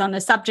 And it was on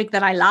a subject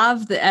that I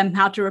love,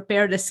 how to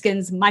repair the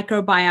skin's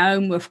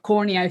microbiome with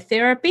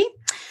corneotherapy.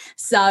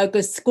 So,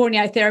 because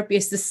corneotherapy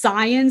is the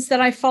science that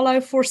I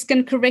follow for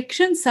skin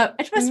correction. So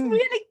it was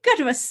really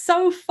good. It was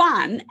so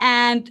fun.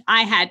 And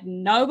I had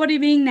nobody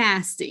being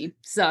nasty.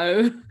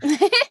 So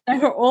they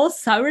were all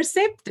so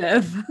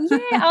receptive.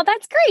 Yeah. Oh,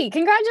 that's great.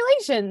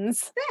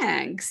 Congratulations.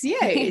 Thanks.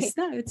 Yes.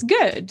 No, it's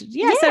good.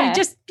 Yeah. So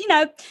just,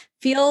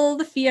 feel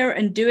the fear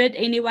and do it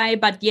anyway.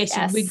 But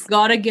yes. We've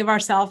got to give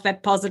ourselves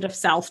that positive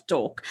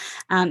self-talk.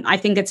 I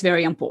think it's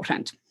very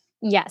important.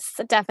 Yes,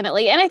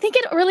 definitely. And I think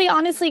it really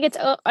honestly gets,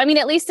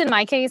 at least in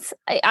my case,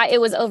 it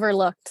was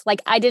overlooked.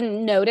 Like I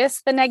didn't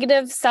notice the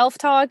negative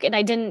self-talk and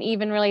I didn't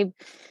even really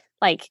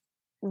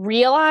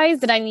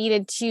realize that I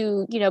needed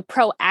to,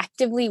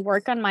 proactively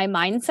work on my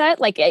mindset.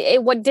 Like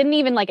it didn't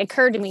even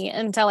occur to me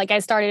until I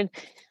started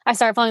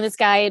following this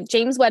guy,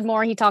 James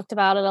Wedmore. He talked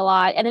about it a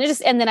lot. And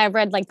then I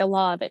read the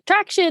Law of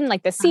Attraction,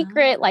 The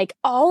Secret,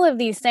 all of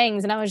these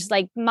things. And I was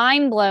just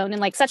mind blown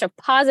in such a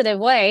positive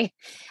way.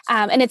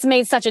 And it's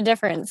made such a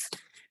difference.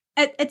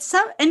 It's so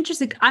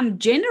interesting. I'm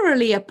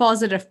generally a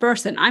positive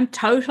person. I'm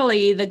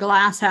totally the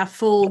glass half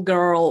full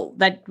girl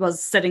that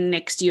was sitting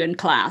next to you in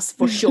class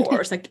for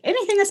sure. It's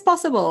anything is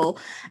possible.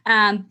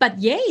 But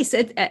yes,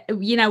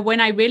 when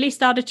I really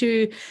started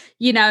to,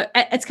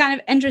 it's kind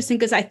of interesting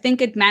because I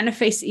think it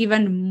manifests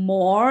even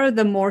more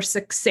the more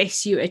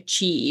success you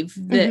achieve.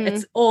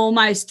 It's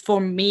almost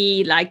for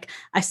me,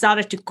 I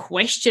started to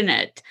question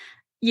it.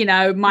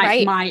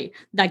 My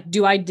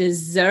do I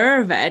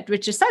deserve it?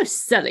 Which is so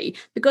silly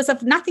because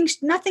of nothing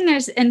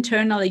has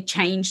internally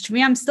changed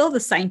me. I'm still the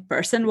same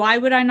person. Why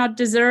would I not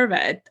deserve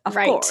it? Of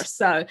course.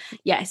 So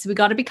yes, we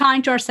got to be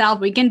kind to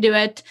ourselves. We can do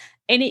it.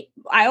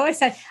 I always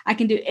say I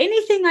can do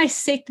anything I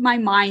set my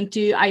mind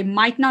to. I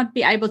might not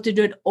be able to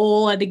do it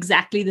all at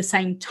exactly the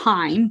same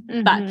time,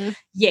 but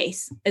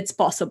yes, it's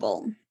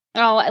possible.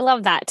 Oh, I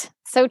love that.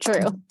 So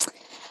true.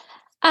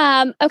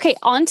 Okay,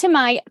 on to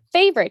my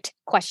favorite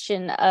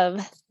question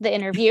of the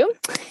interview.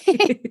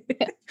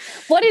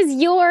 What is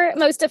your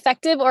most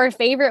effective or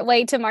favorite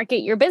way to market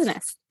your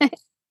business?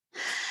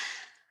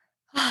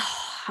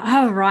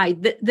 All right.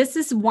 This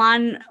is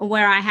one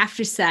where I have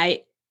to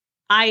say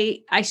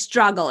I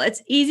struggle.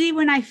 It's easy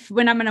when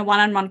I'm in a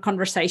one-on-one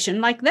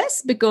conversation like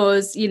this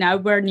because,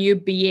 we're new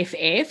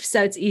BFF.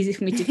 So it's easy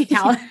for me to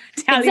tell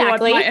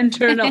exactly.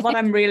 you what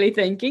I'm really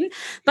thinking.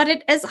 But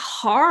it is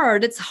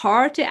hard. It's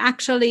hard to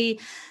actually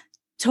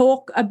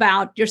talk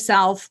about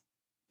yourself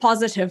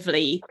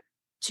positively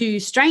to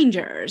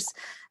strangers.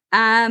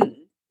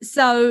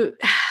 So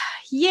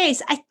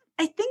yes,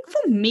 I think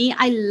for me,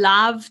 I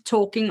love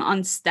talking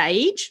on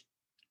stage.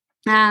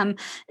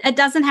 It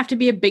doesn't have to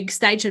be a big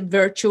stage.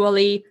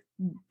 Virtually,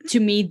 to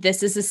me,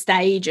 this is a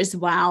stage as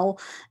well.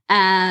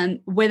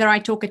 Whether I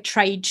talk at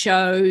trade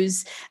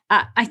shows,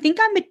 I think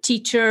I'm a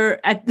teacher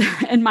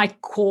in my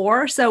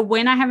core. So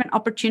when I have an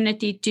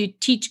opportunity to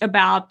teach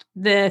about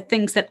the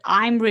things that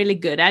I'm really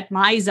good at,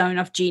 my zone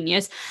of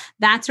genius,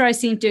 that's where I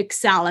seem to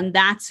excel. And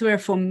that's where,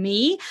 for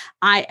me,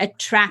 I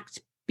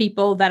attract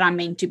people that I'm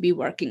meant to be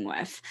working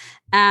with.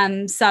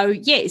 So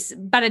yes,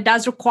 but it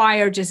does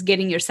require just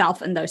getting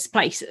yourself in those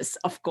places,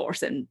 of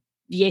course, and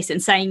yes,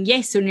 and saying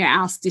yes when you're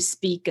asked to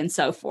speak and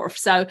so forth.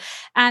 So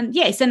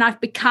yes, and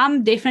I've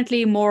become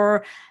definitely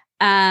more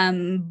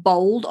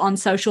bold on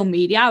social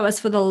media. I was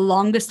for the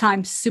longest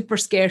time super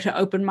scared to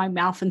open my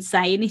mouth and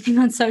say anything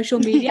on social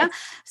media.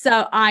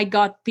 So I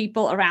got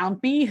people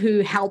around me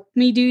who help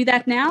me do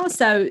that now.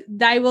 So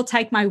they will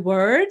take my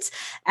words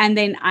and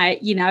then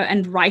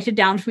and write it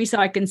down for me so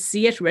I can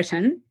see it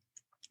written.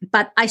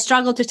 But I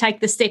struggle to take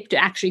the step to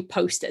actually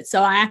post it.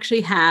 So I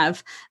actually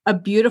have a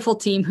beautiful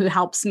team who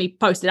helps me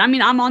post it. I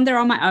mean, I'm on there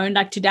on my own.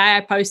 Like today I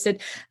posted,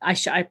 I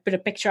put a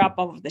picture up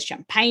of the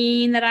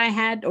champagne that I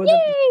had or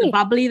the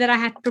bubbly that I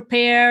had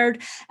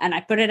prepared. And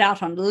I put it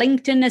out on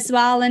LinkedIn as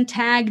well and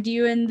tagged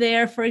you in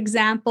there, for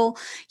example.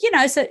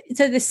 So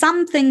there's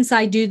some things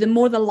I do, the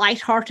more the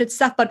lighthearted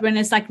stuff. But when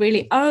it's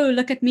really, oh,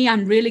 look at me,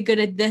 I'm really good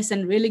at this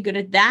and really good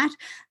at that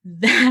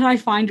I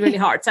find really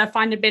hard. So I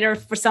find it better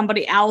for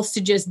somebody else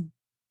to just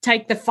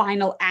take the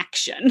final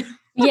action.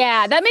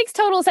 Yeah, that makes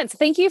total sense.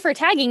 Thank you for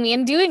tagging me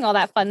and doing all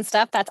that fun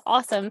stuff. That's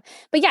awesome.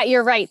 But yeah,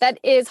 you're right. That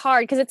is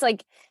hard because it's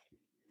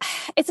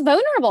it's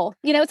vulnerable.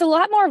 It's a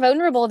lot more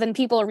vulnerable than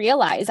people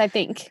realize, I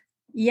think.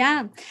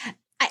 Yeah.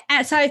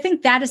 And so I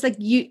think that is like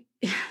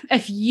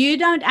if you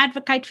don't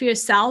advocate for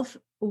yourself,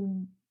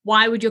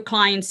 why would your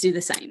clients do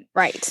the same?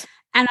 Right.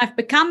 And I've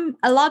become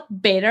a lot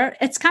better.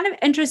 It's kind of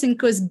interesting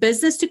because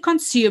business to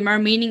consumer,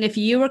 meaning if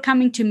you were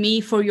coming to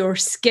me for your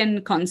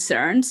skin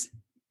concerns,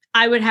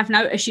 I would have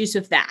no issues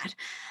with that.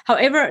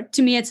 However,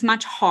 to me, it's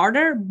much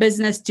harder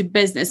business to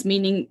business,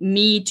 meaning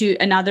me to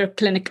another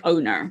clinic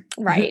owner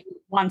right. who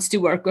wants to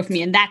work with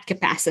me in that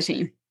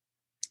capacity,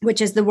 which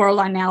is the world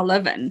I now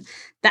live in.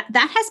 That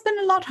has been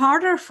a lot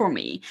harder for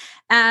me.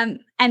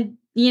 And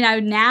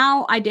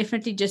now I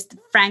definitely just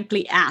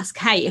frankly ask,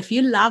 hey, if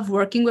you love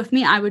working with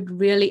me, I would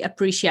really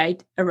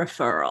appreciate a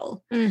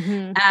referral.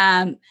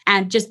 Mm-hmm.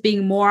 And just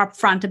being more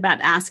upfront about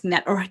asking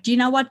that. Or do you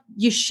know what?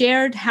 You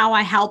shared how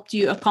I helped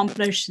you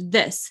accomplish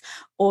this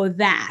or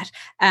that.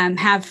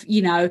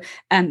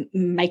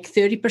 Make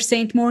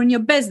 30% more in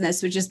your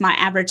business, which is my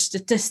average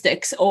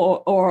statistics.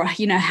 Or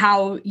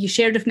how you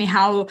shared with me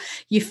how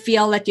you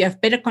feel that you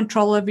have better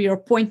control over your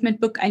appointment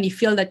book and you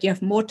feel that you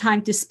have more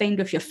time to spend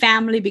with your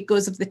family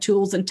because of the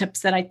tools and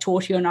tips that I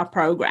taught you in our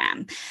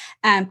program.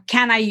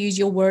 Can I use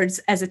your words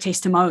as a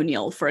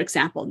testimonial, for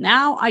example?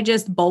 Now I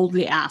just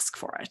boldly ask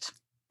for it.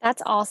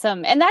 That's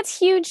awesome. And that's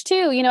huge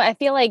too. I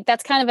feel like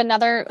that's kind of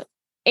another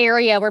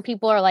area where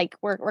people are like,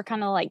 we're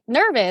kind of like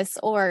nervous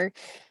or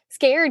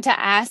scared to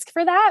ask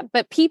for that,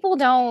 but people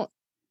don't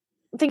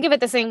think of it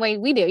the same way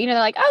we do. They're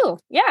like, oh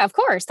yeah, of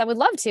course, I would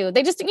love to.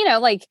 They just,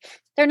 like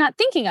they're not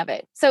thinking of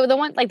it. So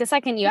the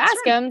second you ask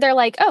them, they're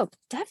like, oh,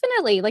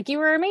 definitely. Like you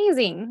were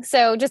amazing.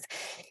 So just,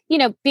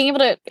 being able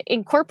to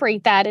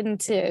incorporate that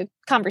into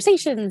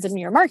conversations and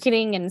your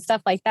marketing and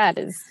stuff like that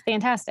is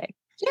fantastic.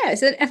 Yeah,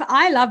 so if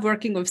I love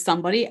working with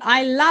somebody,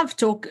 I love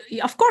talk.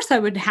 Of course, I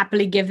would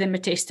happily give them a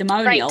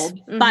testimonial.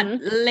 Right. Mm-hmm. But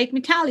let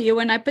me tell you,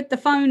 when I put the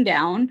phone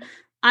down,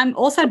 I'm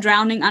also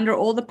drowning under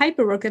all the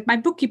paperwork that my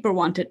bookkeeper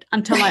wanted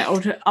until I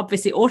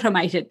obviously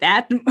automated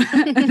that and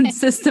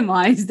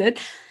systemized it.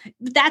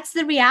 But that's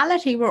the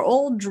reality. We're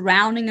all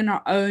drowning in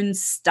our own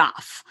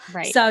stuff.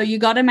 Right. So you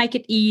got to make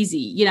it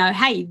easy.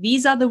 Hey,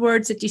 these are the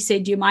words that you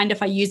said. Do you mind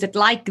if I use it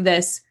like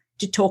this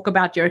to talk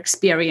about your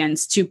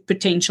experience to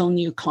potential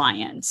new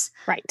clients?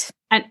 Right.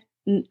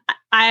 And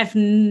I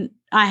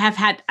have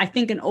had, I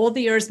think in all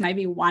the years,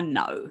 maybe one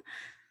no.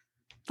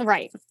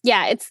 Right.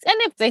 Yeah. And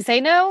if they say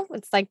no,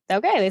 it's like,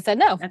 okay, they said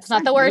no. It's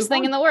not the worst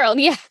thing in the world.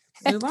 Yeah.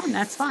 Move on.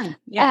 That's fine.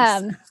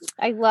 Yes.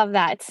 I love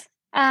that.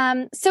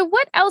 So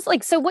what else,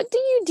 so what do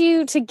you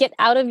do to get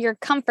out of your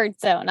comfort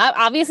zone?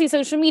 Obviously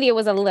social media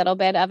was a little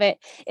bit of it.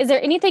 Is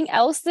there anything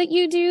else that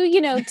you do,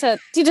 to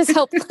just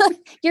help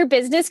your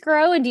business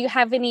grow? And do you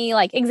have any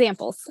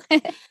examples?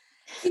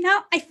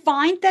 I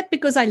find that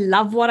because I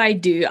love what I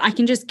do, I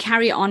can just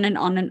carry on and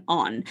on and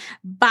on,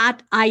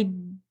 but I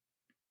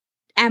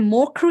am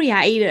more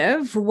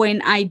creative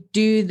when I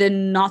do the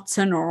not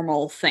so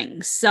normal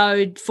things.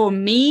 So for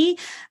me,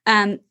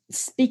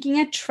 speaking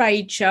at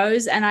trade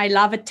shows, and I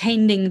love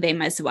attending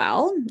them as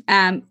well,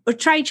 or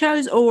trade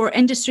shows or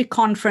industry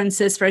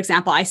conferences, for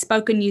example. I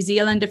spoke in New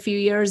Zealand a few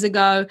years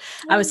ago.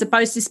 I was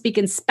supposed to speak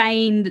in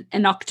Spain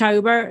in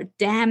October.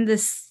 Damn,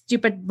 this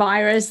stupid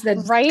virus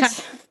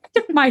that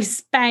took my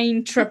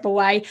Spain trip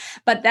away,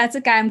 but that's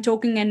okay. I'm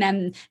talking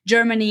in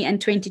Germany in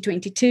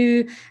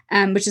 2022,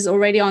 which is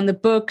already on the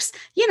books.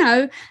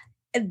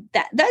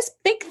 Those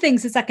big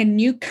things, it's like a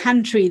new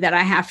country that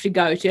I have to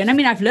go to. And I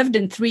mean, I've lived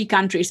in 3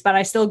 countries, but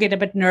I still get a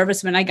bit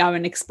nervous when I go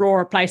and explore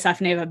a place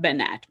I've never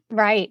been at.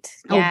 Right.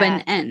 Or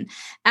been in.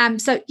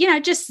 So,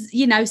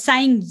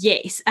 saying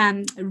yes.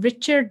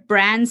 Richard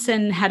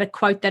Branson had a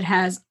quote that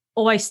has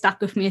always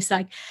stuck with me. It's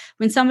like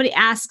when somebody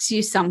asks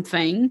you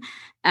something,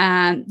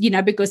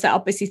 because they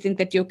obviously think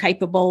that you're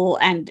capable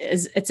and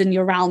it's in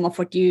your realm of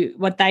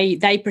what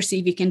they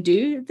perceive you can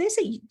do. They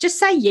say, just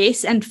say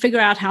yes and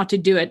figure out how to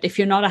do it if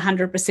you're not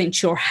 100%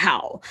 sure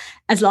how,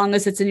 as long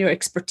as it's in your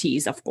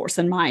expertise, of course,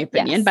 in my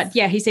opinion. Yes. But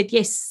yeah, he said,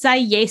 yes, say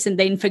yes and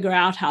then figure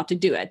out how to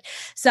do it.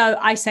 So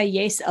I say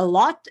yes a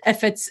lot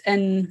if it's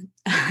in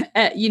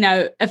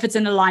if it's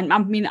in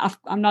alignment. I mean,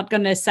 I'm not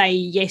going to say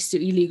yes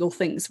to illegal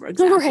things, for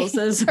example. Right.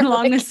 So as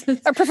long as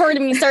or prefer to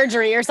be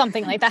surgery or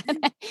something like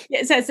that.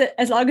 Yeah, so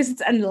as long as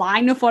it's in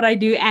line with what I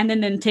do and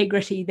in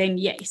integrity, then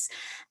yes.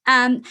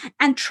 And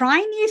try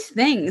new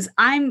things.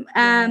 I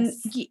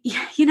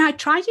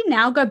try to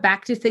now go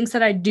back to things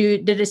that I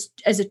did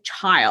as a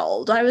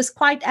child. I was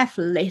quite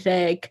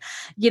athletic,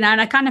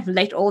 and I kind of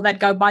let all that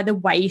go by the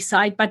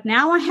wayside. But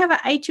now I have an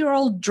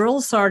 8-year-old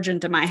drill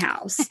sergeant in my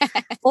house,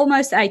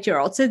 almost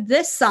 8-year-old. So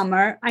this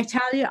summer, I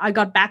tell you, I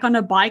got back on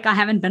a bike. I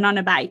haven't been on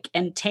a bike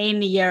in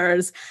 10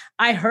 years.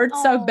 I hurt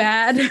so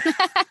bad.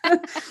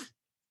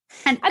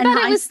 I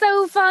thought it was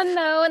so fun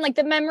though. And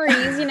the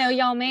memories,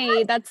 y'all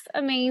made, that's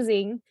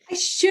amazing. I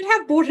should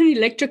have bought an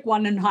electric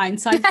one in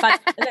hindsight,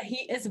 but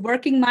he is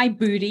working my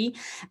booty.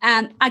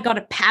 And I got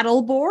a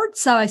paddle board.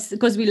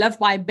 Because we live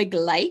by a big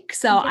lake.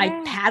 So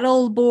I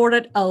paddle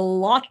boarded a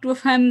lot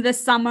with him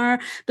this summer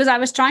because I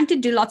was trying to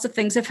do lots of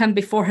things with him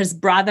before his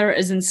brother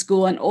is in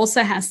school and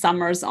also has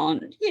summers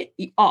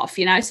off,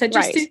 So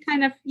just to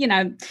kind of,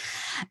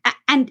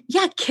 And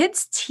yeah,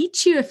 kids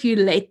teach you if you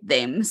let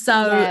them. So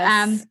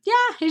Yes.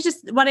 yeah, he's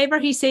just whatever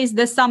he says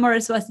this summer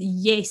is was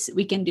yes,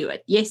 we can do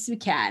it. Yes, we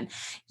can.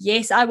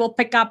 Yes, I will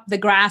pick up the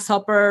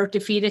grasshopper to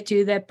feed it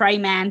to the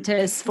praying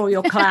mantis for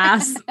your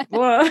class.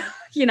 Whoa,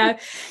 you know,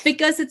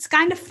 because it's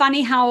kind of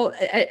funny how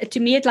to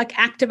me it like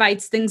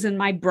activates things in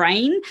my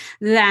brain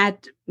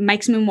that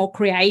makes me more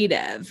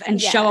creative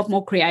and show up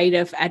more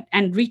creative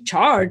and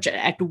recharge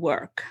at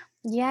work.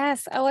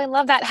 Yes. Oh, I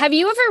love that. Have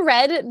you ever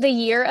read The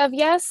Year of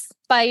Yes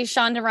by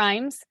Shonda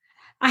Rhimes?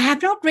 I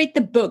have not read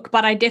the book,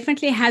 but I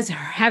definitely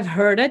have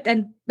heard it.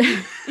 And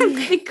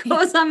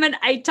because I'm an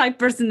A-type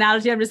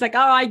personality, I'm just like, oh,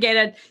 I get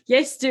it.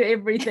 Yes to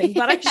everything.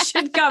 But I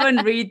should go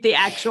and read the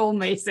actual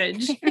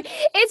message.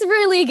 It's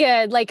really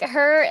good. Like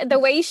the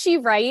way she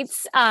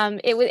writes,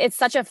 it's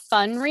such a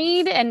fun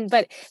read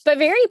but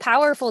very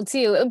powerful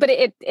too. But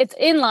it's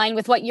in line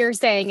with what you're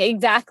saying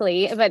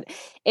exactly. But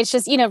it's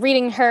just,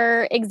 reading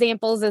her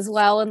examples as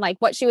well and like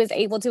what she was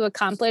able to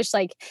accomplish.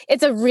 Like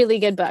it's a really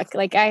good book.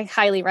 Like I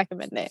highly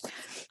recommend it.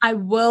 I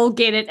will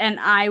get it and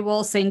I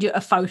will send you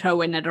a photo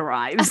when it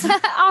arrives.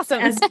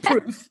 Awesome. As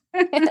proof.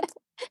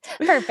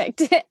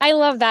 Perfect. I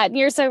love that.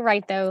 You're so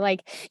right though.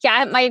 Like,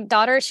 yeah, my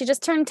daughter, she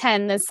just turned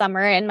 10 this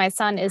summer and my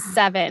son is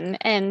 7.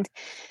 And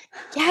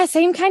yeah,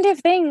 same kind of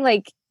thing.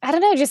 Like, I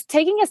don't know, just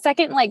taking a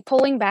second, like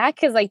pulling back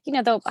because like,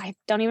 I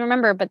don't even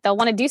remember, but they'll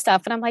want to do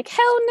stuff. And I'm like,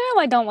 hell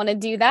no, I don't want to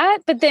do that.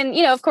 But then,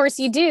 of course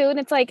you do. And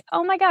it's like,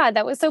 oh my God,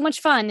 that was so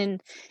much fun.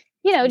 And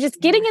just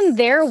getting in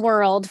their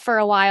world for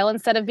a while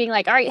instead of being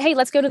like, all right, hey,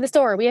 let's go to the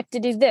store. We have to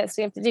do this.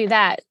 We have to do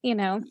that,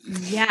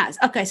 Yes.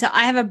 Okay. So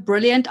I have a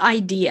brilliant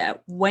idea.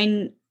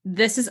 When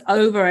this is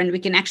over and we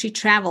can actually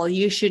travel,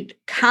 you should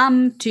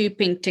come to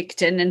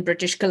Penticton in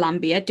British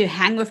Columbia to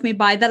hang with me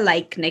by the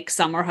lake next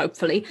summer,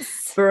 hopefully.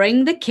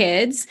 Bring the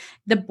kids.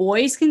 The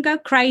boys can go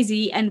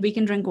crazy and we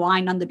can drink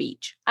wine on the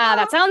beach.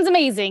 That sounds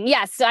amazing.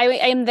 Yes, I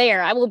am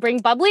there. I will bring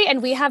bubbly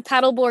and we have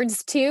paddle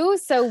boards too.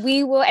 So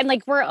we will, and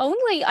like we're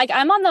only, like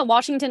I'm on the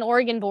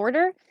Washington-Oregon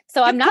border.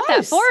 So I'm not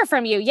that far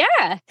from you.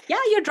 Yeah. Yeah,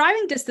 you're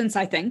driving distance,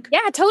 I think.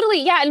 Yeah,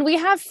 totally. Yeah. And we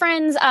have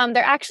friends,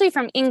 they're actually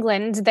from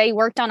England. They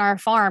worked on our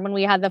farm when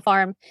we had the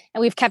farm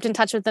and we've kept in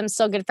touch with them,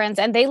 still good friends.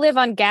 And they live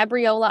on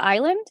Gabriola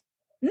Island.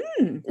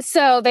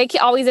 So they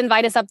always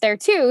invite us up there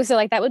too. So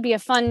like that would be a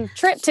fun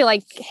trip to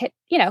like hit,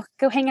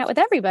 go hang out with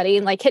everybody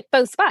and like hit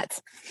both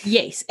spots.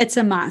 Yes, it's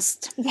a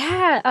must.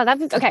 Yeah. Oh,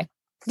 that's okay.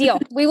 Deal.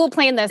 We will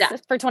plan this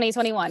for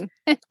 2021.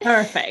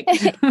 Perfect.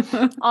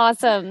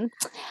 Awesome.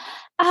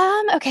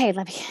 Okay,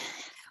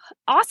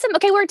 awesome.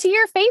 Okay, we're to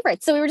your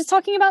favorites. So we were just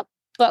talking about,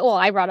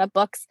 I brought up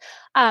books.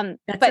 That's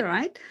all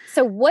right.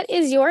 So what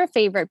is your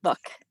favorite book?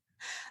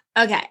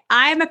 Okay,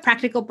 I'm a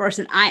practical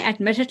person. I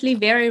admittedly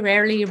very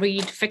rarely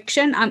read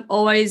fiction. I'm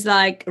always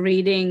like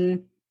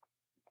reading,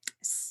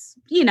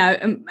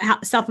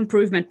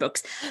 self-improvement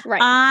books.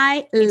 Right.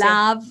 I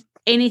love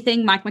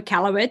anything Mike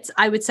Michalowicz.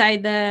 I would say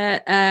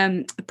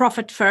the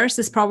Profit First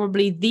is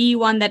probably the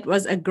one that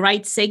was a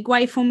great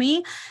segue for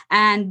me.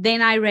 And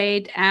then I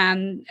read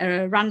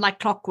Run Like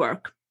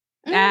Clockwork.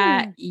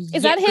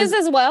 Is that his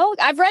as well?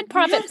 I've read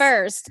Profit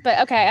First, but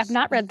okay, I've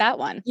not read that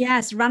one.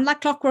 Yes, Run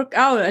Like Clockwork.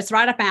 Oh, it's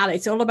right up my alley.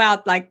 It's all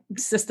about like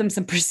systems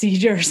and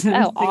procedures.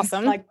 And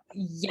awesome! Like,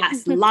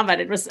 yes, love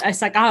it.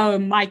 It's like, oh,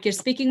 Mike, you're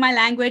speaking my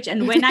language.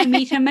 And when I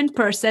meet him in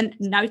person,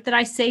 note that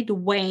I said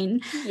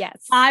when.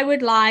 Yes, I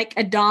would like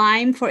a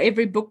dime for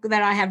every book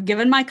that I have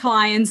given my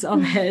clients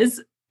of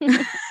his,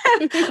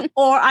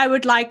 or I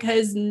would like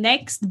his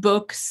next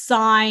book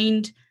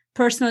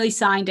personally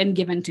signed and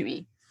given to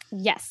me.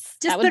 Yes.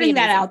 Just putting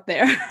that out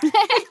there.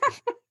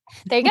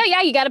 There you go.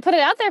 Yeah, you got to put it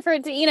out there for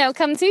it to,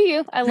 come to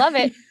you. I love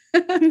it.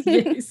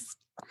 Yes.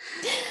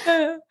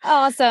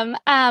 Awesome.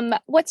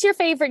 What's your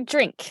favorite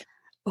drink?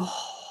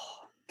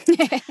 Oh.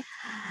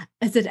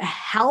 Is it a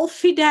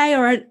healthy day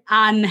or an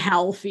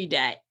unhealthy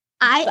day?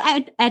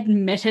 I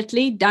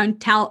admittedly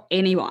don't tell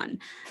anyone,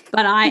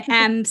 but I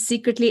am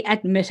secretly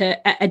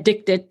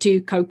addicted to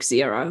Coke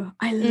Zero.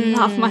 I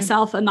love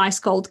myself a nice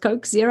cold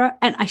Coke Zero,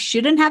 and I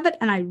shouldn't have it,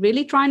 and I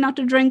really try not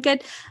to drink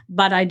it,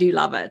 but I do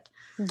love it.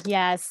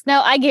 Yes.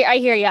 No, I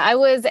hear you. I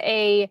was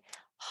a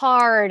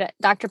hard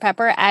Dr.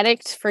 Pepper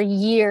addict for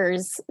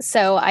years,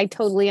 so I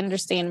totally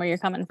understand where you're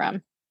coming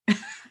from.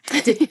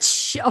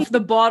 Of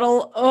the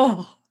bottle.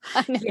 Oh,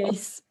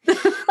 yes.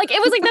 Like it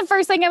was like the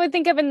first thing I would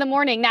think of in the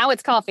morning. Now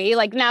it's coffee.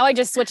 Like now I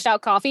just switched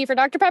out coffee for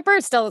Dr. Pepper.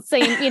 It's still the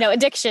same,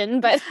 addiction,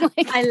 but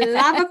like I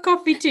love a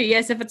coffee too.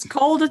 Yes, if it's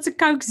cold, it's a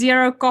Coke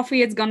Zero.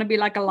 Coffee, it's gonna be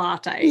like a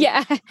latte.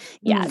 Yeah.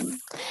 Yes.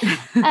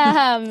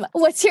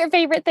 What's your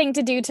favorite thing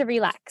to do to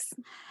relax?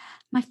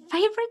 My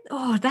favorite?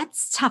 Oh,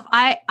 that's tough.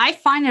 I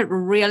find it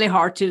really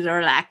hard to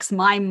relax.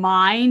 My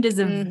mind is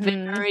a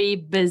very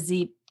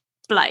busy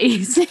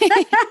place. So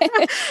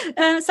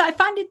I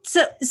find it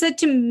so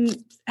to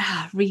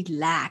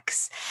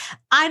relax.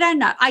 I don't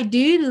know. I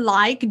do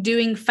like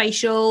doing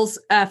facials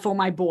for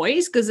my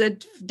boys because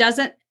it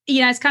doesn't,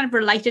 it's kind of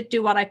related to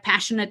what I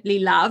passionately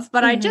love,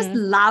 but I just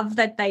love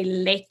that they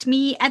let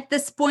me at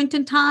this point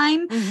in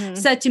time.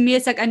 So to me,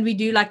 it's like, and we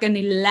do like an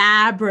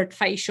elaborate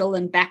facial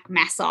and back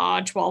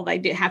massage while they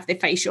do have their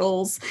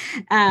facials,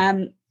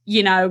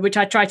 which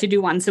I try to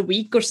do once a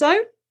week or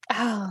so.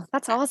 Oh,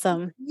 that's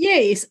awesome.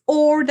 Yes.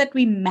 Or that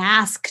we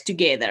mask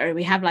together.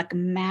 We have like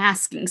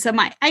masking. So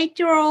my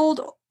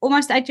 8-year-old,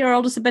 almost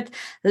 8-year-old, is a bit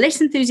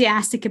less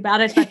enthusiastic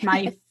about it,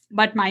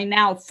 but my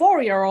now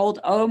 4-year-old,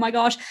 oh my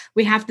gosh,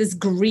 we have this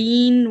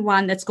green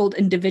one that's called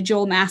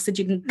individual mask that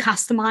you can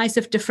customize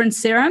with different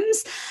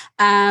serums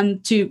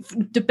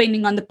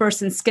depending on the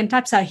person's skin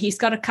type. So he's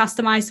got a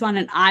customized one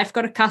and I've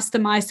got a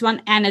customized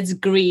one, and it's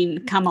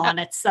green. Come on,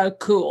 it's so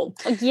cool.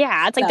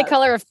 Yeah, it's like the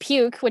color of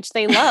puke, which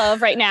they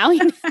love right now.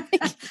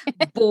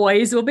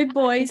 Boys will be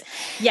boys.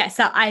 Yeah,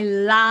 so I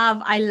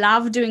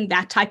love doing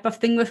that type of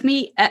thing with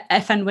me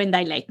if and when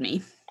they let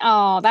me.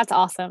 Oh, that's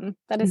awesome.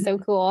 That is so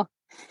cool.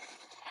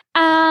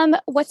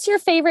 What's your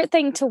favorite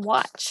thing to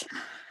watch?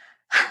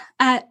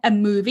 A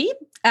movie.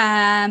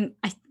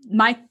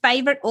 My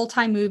favorite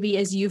all-time movie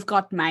is You've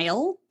Got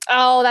Mail.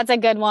 Oh, that's a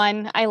good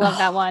one. I love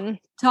that one.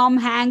 Tom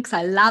Hanks,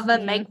 I love her.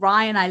 Meg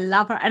Ryan, I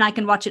love her. And I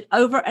can watch it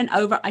over and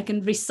over. I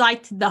can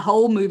recite the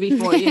whole movie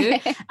for you.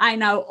 I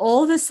know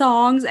all the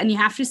songs, and you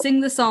have to sing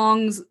the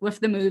songs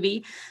with the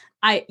movie.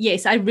 I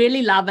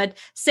really love it.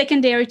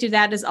 Secondary to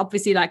that is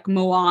obviously like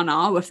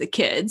Moana with the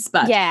kids,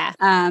 but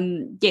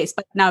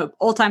but no,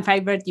 all-time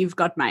favorite, You've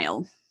Got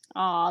Mail.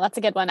 Oh, that's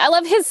a good one. I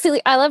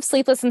love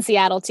Sleepless in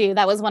Seattle too.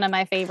 That was one of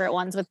my favorite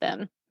ones with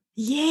them.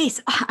 Yes,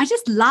 I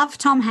just love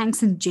Tom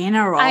Hanks in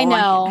general. I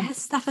know. His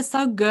stuff is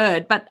so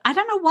good, but I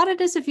don't know what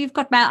it is if You've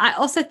Got Mail. I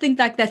also think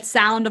like that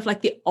sound of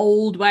like the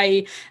old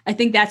way. I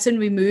think that's when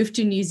we moved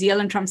to New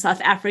Zealand from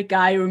South Africa.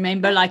 I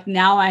remember like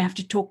now I have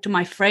to talk to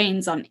my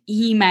friends on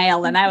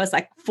email, and I was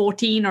like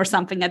 14 or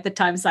something at the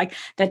time. It's like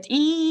that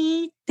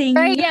thing.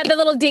 Right, yeah, the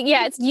little ding.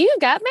 Yeah, it's You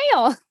Got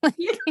Mail.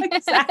 Yeah,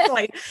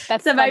 exactly.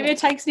 That's so funny. maybe it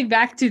takes me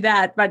back to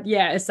that, but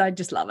yes, I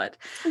just love it.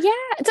 Yeah.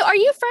 So are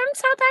you from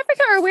South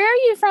Africa, or where are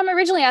you from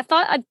originally? I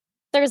thought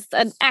there's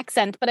an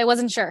accent, but I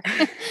wasn't sure.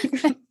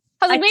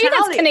 I was like, maybe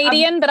that's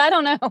Canadian, but I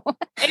don't know.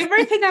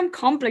 Everything I'm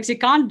complex. You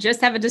can't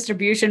just have a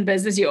distribution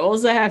business. You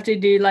also have to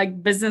do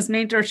like business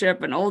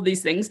mentorship and all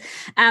these things.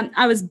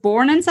 I was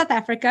born in South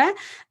Africa,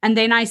 and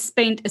then I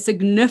spent a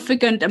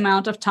significant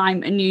amount of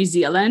time in New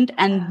Zealand,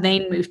 and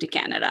then moved to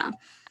Canada.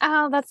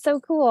 Oh, that's so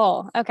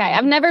cool. Okay.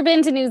 I've never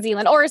been to New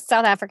Zealand or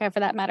South Africa for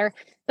that matter,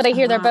 but I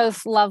hear they're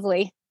both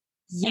lovely.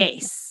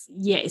 Yes,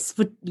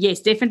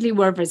 definitely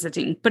worth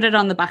visiting. Put it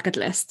on the bucket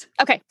list.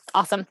 Okay,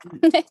 awesome.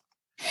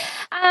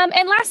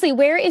 And lastly,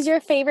 where is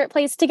your favorite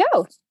place to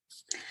go?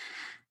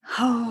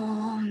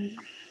 Oh,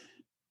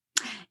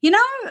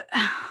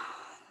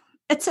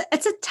 it's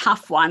a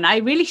tough one. I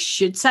really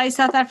should say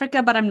South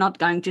Africa, but I'm not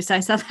going to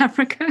say South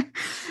Africa.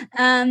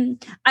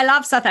 I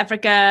love South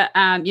Africa.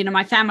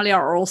 My family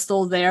are all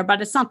still there,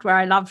 but it's not where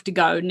I love to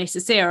go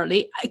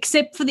necessarily,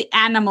 except for the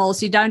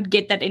animals. You don't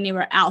get that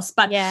anywhere else.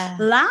 But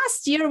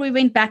last year we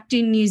went back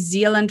to New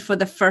Zealand for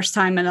the first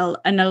time in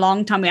a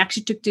long time. We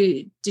actually took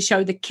to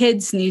show the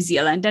kids New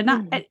Zealand. And,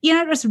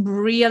 it was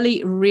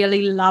really,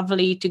 really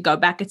lovely to go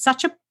back. It's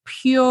such a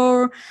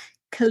pure,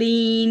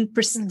 clean,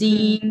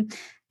 pristine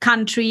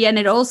country, and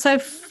it also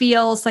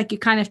feels like you're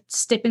kind of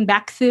stepping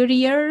back 30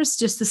 years,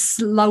 just a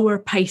slower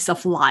pace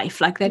of life.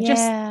 Like they're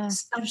just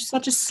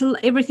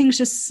everything's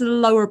just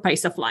slower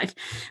pace of life,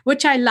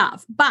 which I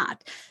love.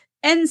 But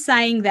in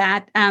saying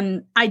that,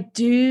 I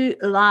do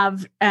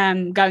love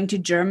going to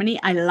Germany.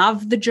 I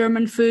love the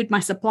German food.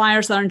 My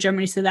suppliers are in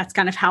Germany, so that's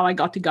kind of how I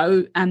got to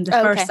go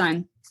first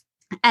time.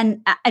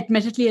 And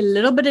admittedly a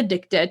little bit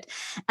addicted.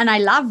 And I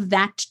love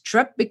that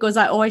trip because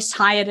I always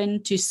tie it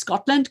into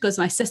Scotland because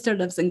my sister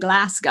lives in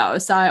Glasgow.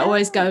 So I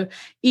always go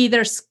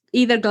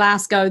either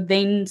Glasgow,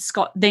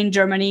 then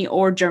Germany,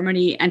 or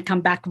Germany and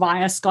come back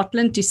via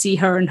Scotland to see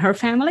her and her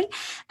family.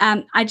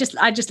 I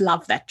just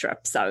love that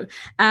trip. So,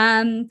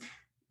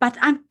 but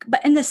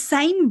in the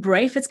same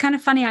breath, it's kind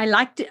of funny.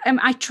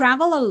 I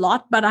travel a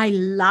lot, but I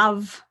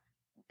love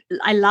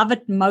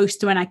it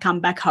most when I come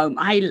back home.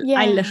 I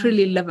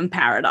literally live in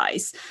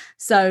paradise.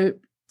 So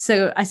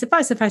I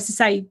suppose if I was to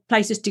say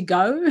places to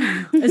go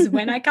is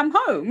when I come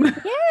home.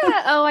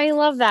 Yeah. Oh, I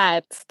love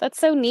that. That's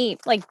so neat.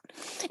 Like,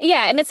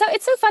 yeah. And it's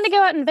so fun to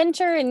go out and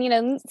venture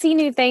and, see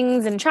new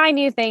things and try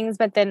new things.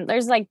 But then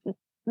there's like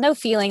no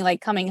feeling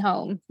like coming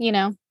home,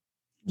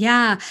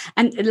 Yeah.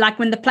 And like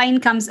when the plane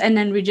comes in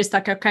and we're just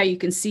like, okay, you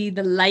can see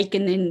the lake.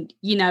 And then,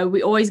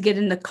 we always get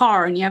in the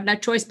car and you have no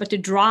choice but to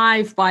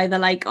drive by the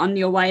lake on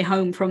your way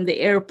home from the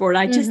airport.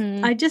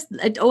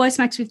 It always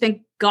makes me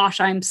think, gosh,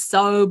 I'm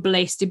so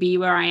blessed to be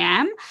where I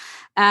am.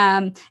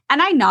 And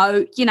I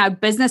know,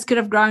 business could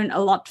have grown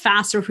a lot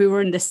faster if we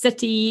were in the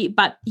city,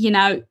 but,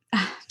 you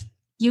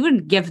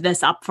wouldn't give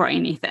this up for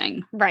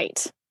anything.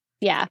 Right.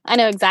 Yeah. I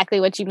know exactly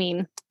what you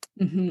mean.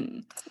 Mm-hmm.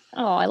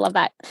 Oh, I love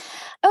that.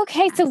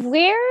 Okay, so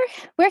where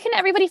can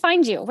everybody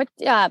find you? What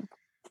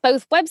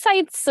both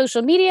websites,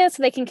 social media,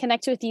 so they can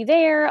connect with you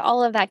there,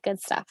 all of that good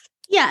stuff.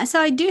 Yeah,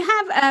 so I do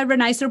have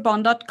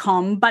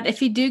reneesorbond.com, but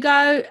if you do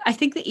go, I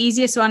think the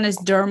easiest one is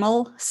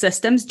Dermal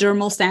Systems.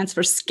 Dermal stands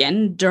for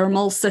skin,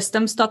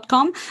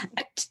 dermalsystems.com.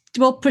 It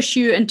will push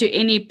you into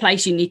any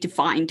place you need to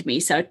find me.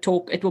 So it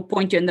will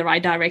point you in the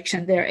right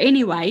direction there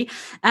anyway.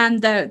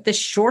 And the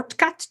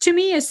shortcut to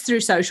me is through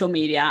social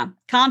media.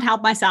 Can't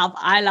help myself.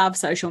 I love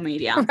social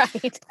media. Right.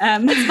 It's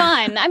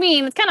fun. I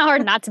mean, it's kind of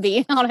hard not to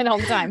be on it all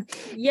the time.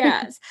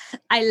 Yes.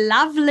 I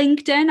love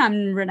LinkedIn.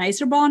 I'm Renee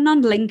Sorbonne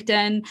on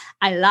LinkedIn.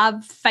 I love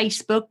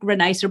Facebook,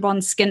 Renee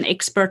Sorbonne Skin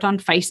Expert on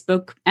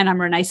Facebook. And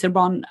I'm Renee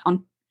Sorbonne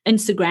on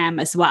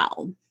Instagram as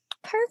well.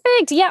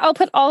 Perfect. Yeah, I'll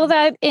put all of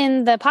that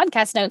in the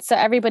podcast notes so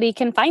everybody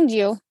can find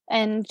you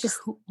and just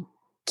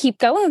keep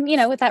going,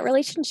 with that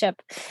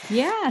relationship.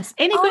 Yes.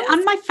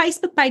 On my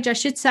Facebook page, I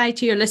should say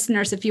to your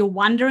listeners, if you're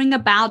wondering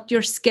about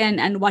your skin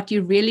and what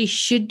you really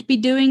should be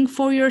doing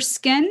for your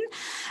skin,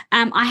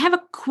 I have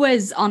a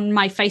quiz on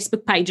my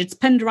Facebook page. It's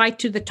pinned right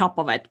to the top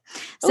of it.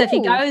 So if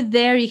you go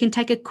there, you can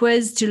take a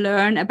quiz to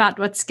learn about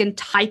what skin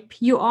type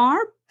you are.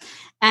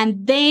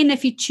 And then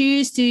if you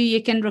choose to, you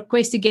can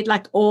request to get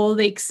like all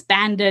the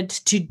expanded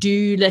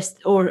to-do list,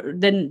 or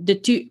then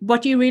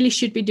what you really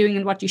should be doing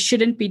and what you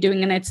shouldn't be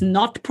doing. And it's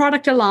not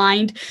product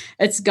aligned.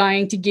 It's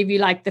going to give you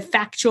like the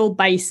factual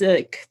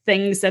basic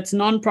things that's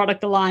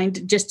non-product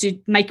aligned, just to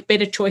make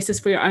better choices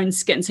for your own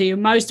skin. So you're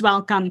most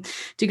welcome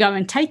to go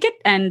and take it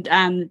and,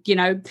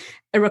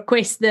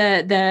 request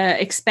the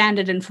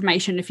expanded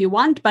information if you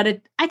want. But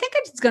I think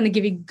it's going to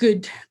give you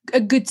a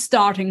good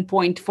starting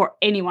point for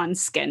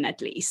anyone's skin at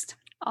least.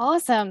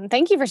 Awesome.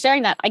 Thank you for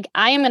sharing that.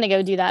 I am going to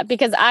go do that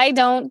because I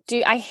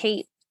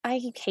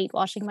hate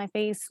washing my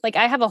face. Like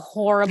I have a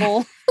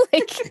horrible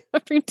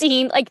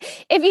routine.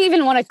 Like if you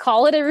even want to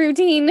call it a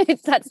routine,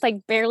 that's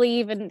like barely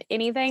even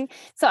anything.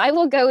 So I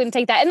will go and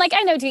take that. And like,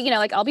 I know too,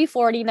 I'll be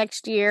 40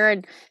 next year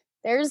and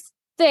there's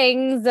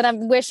things that I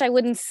wish I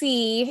wouldn't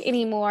see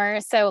anymore.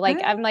 So like,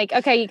 I'm like,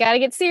 okay, you got to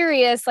get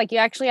serious. Like you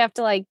actually have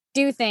to like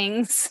do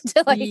things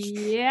to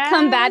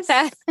combat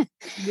that.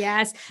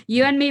 Yes.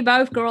 You and me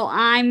both, girl.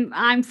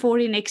 I'm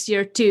 40 next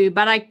year too,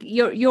 but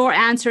your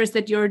answer is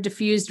that you're a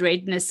diffused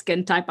redness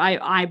skin type. I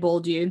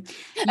eyeballed you.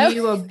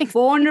 You were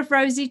born with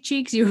rosy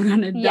cheeks. You were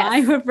going to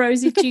die with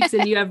rosy cheeks,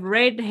 and you have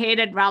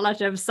red-headed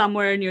relatives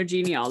somewhere in your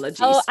genealogy.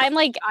 Oh, I'm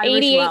like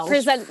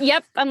 88%.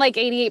 Yep. I'm like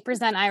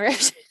 88%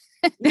 Irish.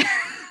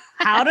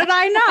 How did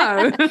I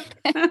know?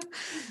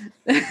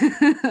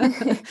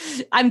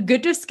 I'm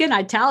good with skin,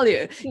 I tell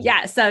you.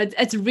 Yeah, so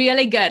it's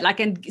really good.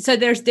 So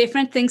there's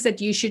different things that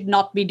you should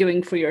not be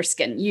doing for your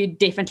skin. You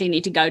definitely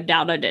need to go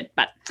download it,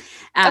 but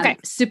okay,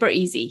 super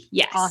easy.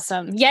 Yes,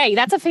 awesome. Yay,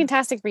 that's a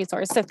fantastic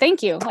resource. So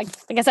thank you. Like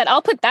I said,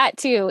 I'll put that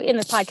too in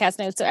the podcast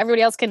notes so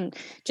everybody else can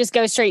just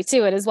go straight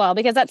to it as well,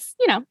 because that's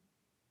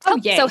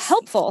so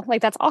helpful.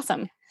 Like that's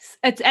awesome.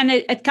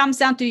 It comes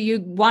down to you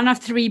one of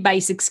three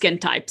basic skin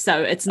types,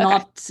 so it's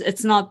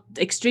not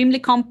extremely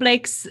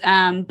complex,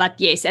 but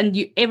yes, and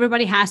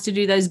everybody has to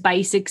do those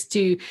basics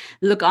to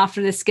look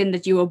after the skin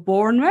that you were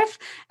born with.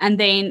 And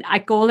then I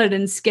call it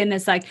in skin,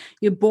 it's like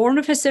you're born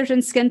with a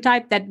certain skin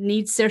type that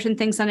needs certain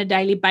things on a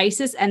daily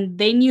basis, and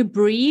then you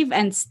breathe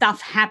and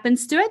stuff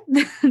happens to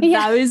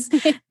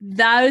it.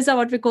 Those are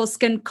what we call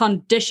skin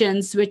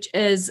conditions, which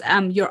is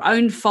your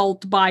own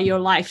fault by your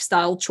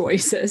lifestyle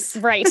choices,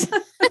 right?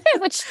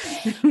 Which,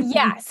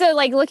 yeah. So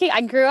like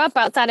I grew up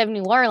outside of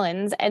New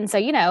Orleans. And so,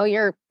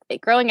 you're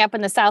growing up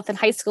in the South in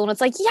high school and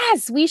it's like,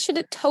 yes, we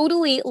should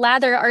totally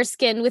lather our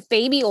skin with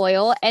baby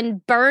oil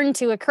and burn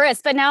to a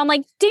crisp. But now I'm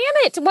like, damn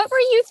it. What were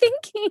you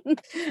thinking?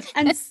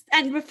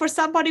 And for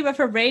somebody with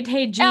a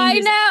redhead gene, I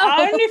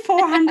know. Only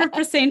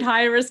 400%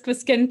 high risk for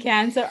skin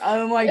cancer.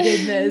 Oh my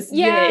goodness.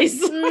 Yes.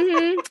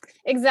 Mm-hmm.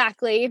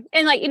 Exactly.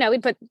 And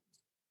we'd put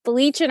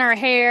bleach in our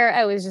hair.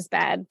 Oh, it was just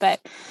bad. But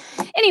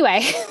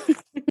anyway.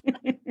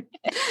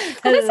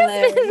 This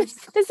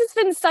has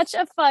been such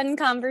a fun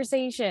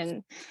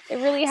conversation. It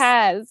really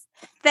has.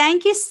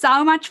 Thank you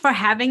so much for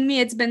having me.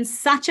 It's been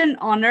such an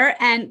honor.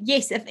 And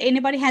yes, if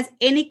anybody has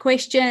any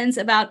questions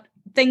about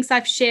things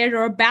I've shared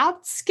or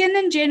about skin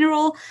in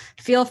general,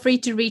 feel free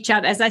to reach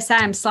out. As I say,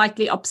 I'm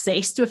slightly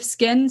obsessed with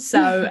skin.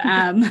 So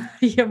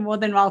you're more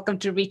than welcome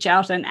to reach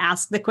out and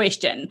ask the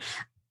question.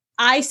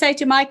 I say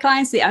to my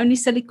clients, the only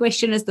silly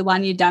question is the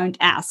one you don't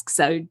ask.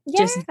 So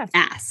just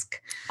ask.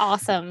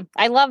 Awesome.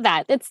 I love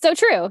that. It's so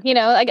true.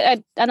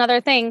 Another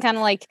thing, kind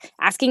of like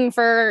asking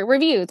for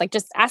reviews, like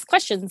just ask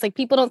questions. Like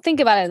people don't think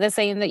about it the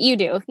same that you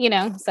do,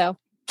 so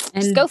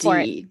just go for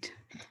it.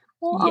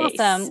 Well, yes.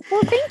 Awesome.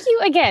 Well, thank you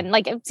again.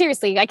 Like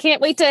seriously, I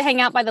can't wait to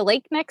hang out by the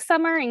lake next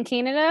summer in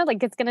Canada.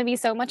 Like it's going to be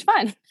so much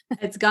fun.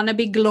 It's going to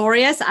be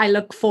glorious. I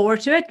look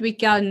forward to it. We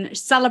can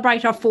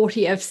celebrate our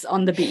 40th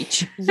on the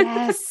beach.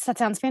 Yes, that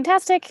sounds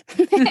fantastic.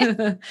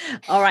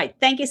 All right.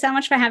 Thank you so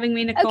much for having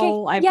me,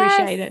 Nicole. Okay. I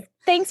appreciate it.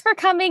 Thanks for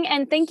coming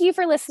and thank you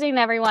for listening,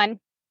 everyone.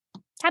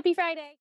 Happy Friday.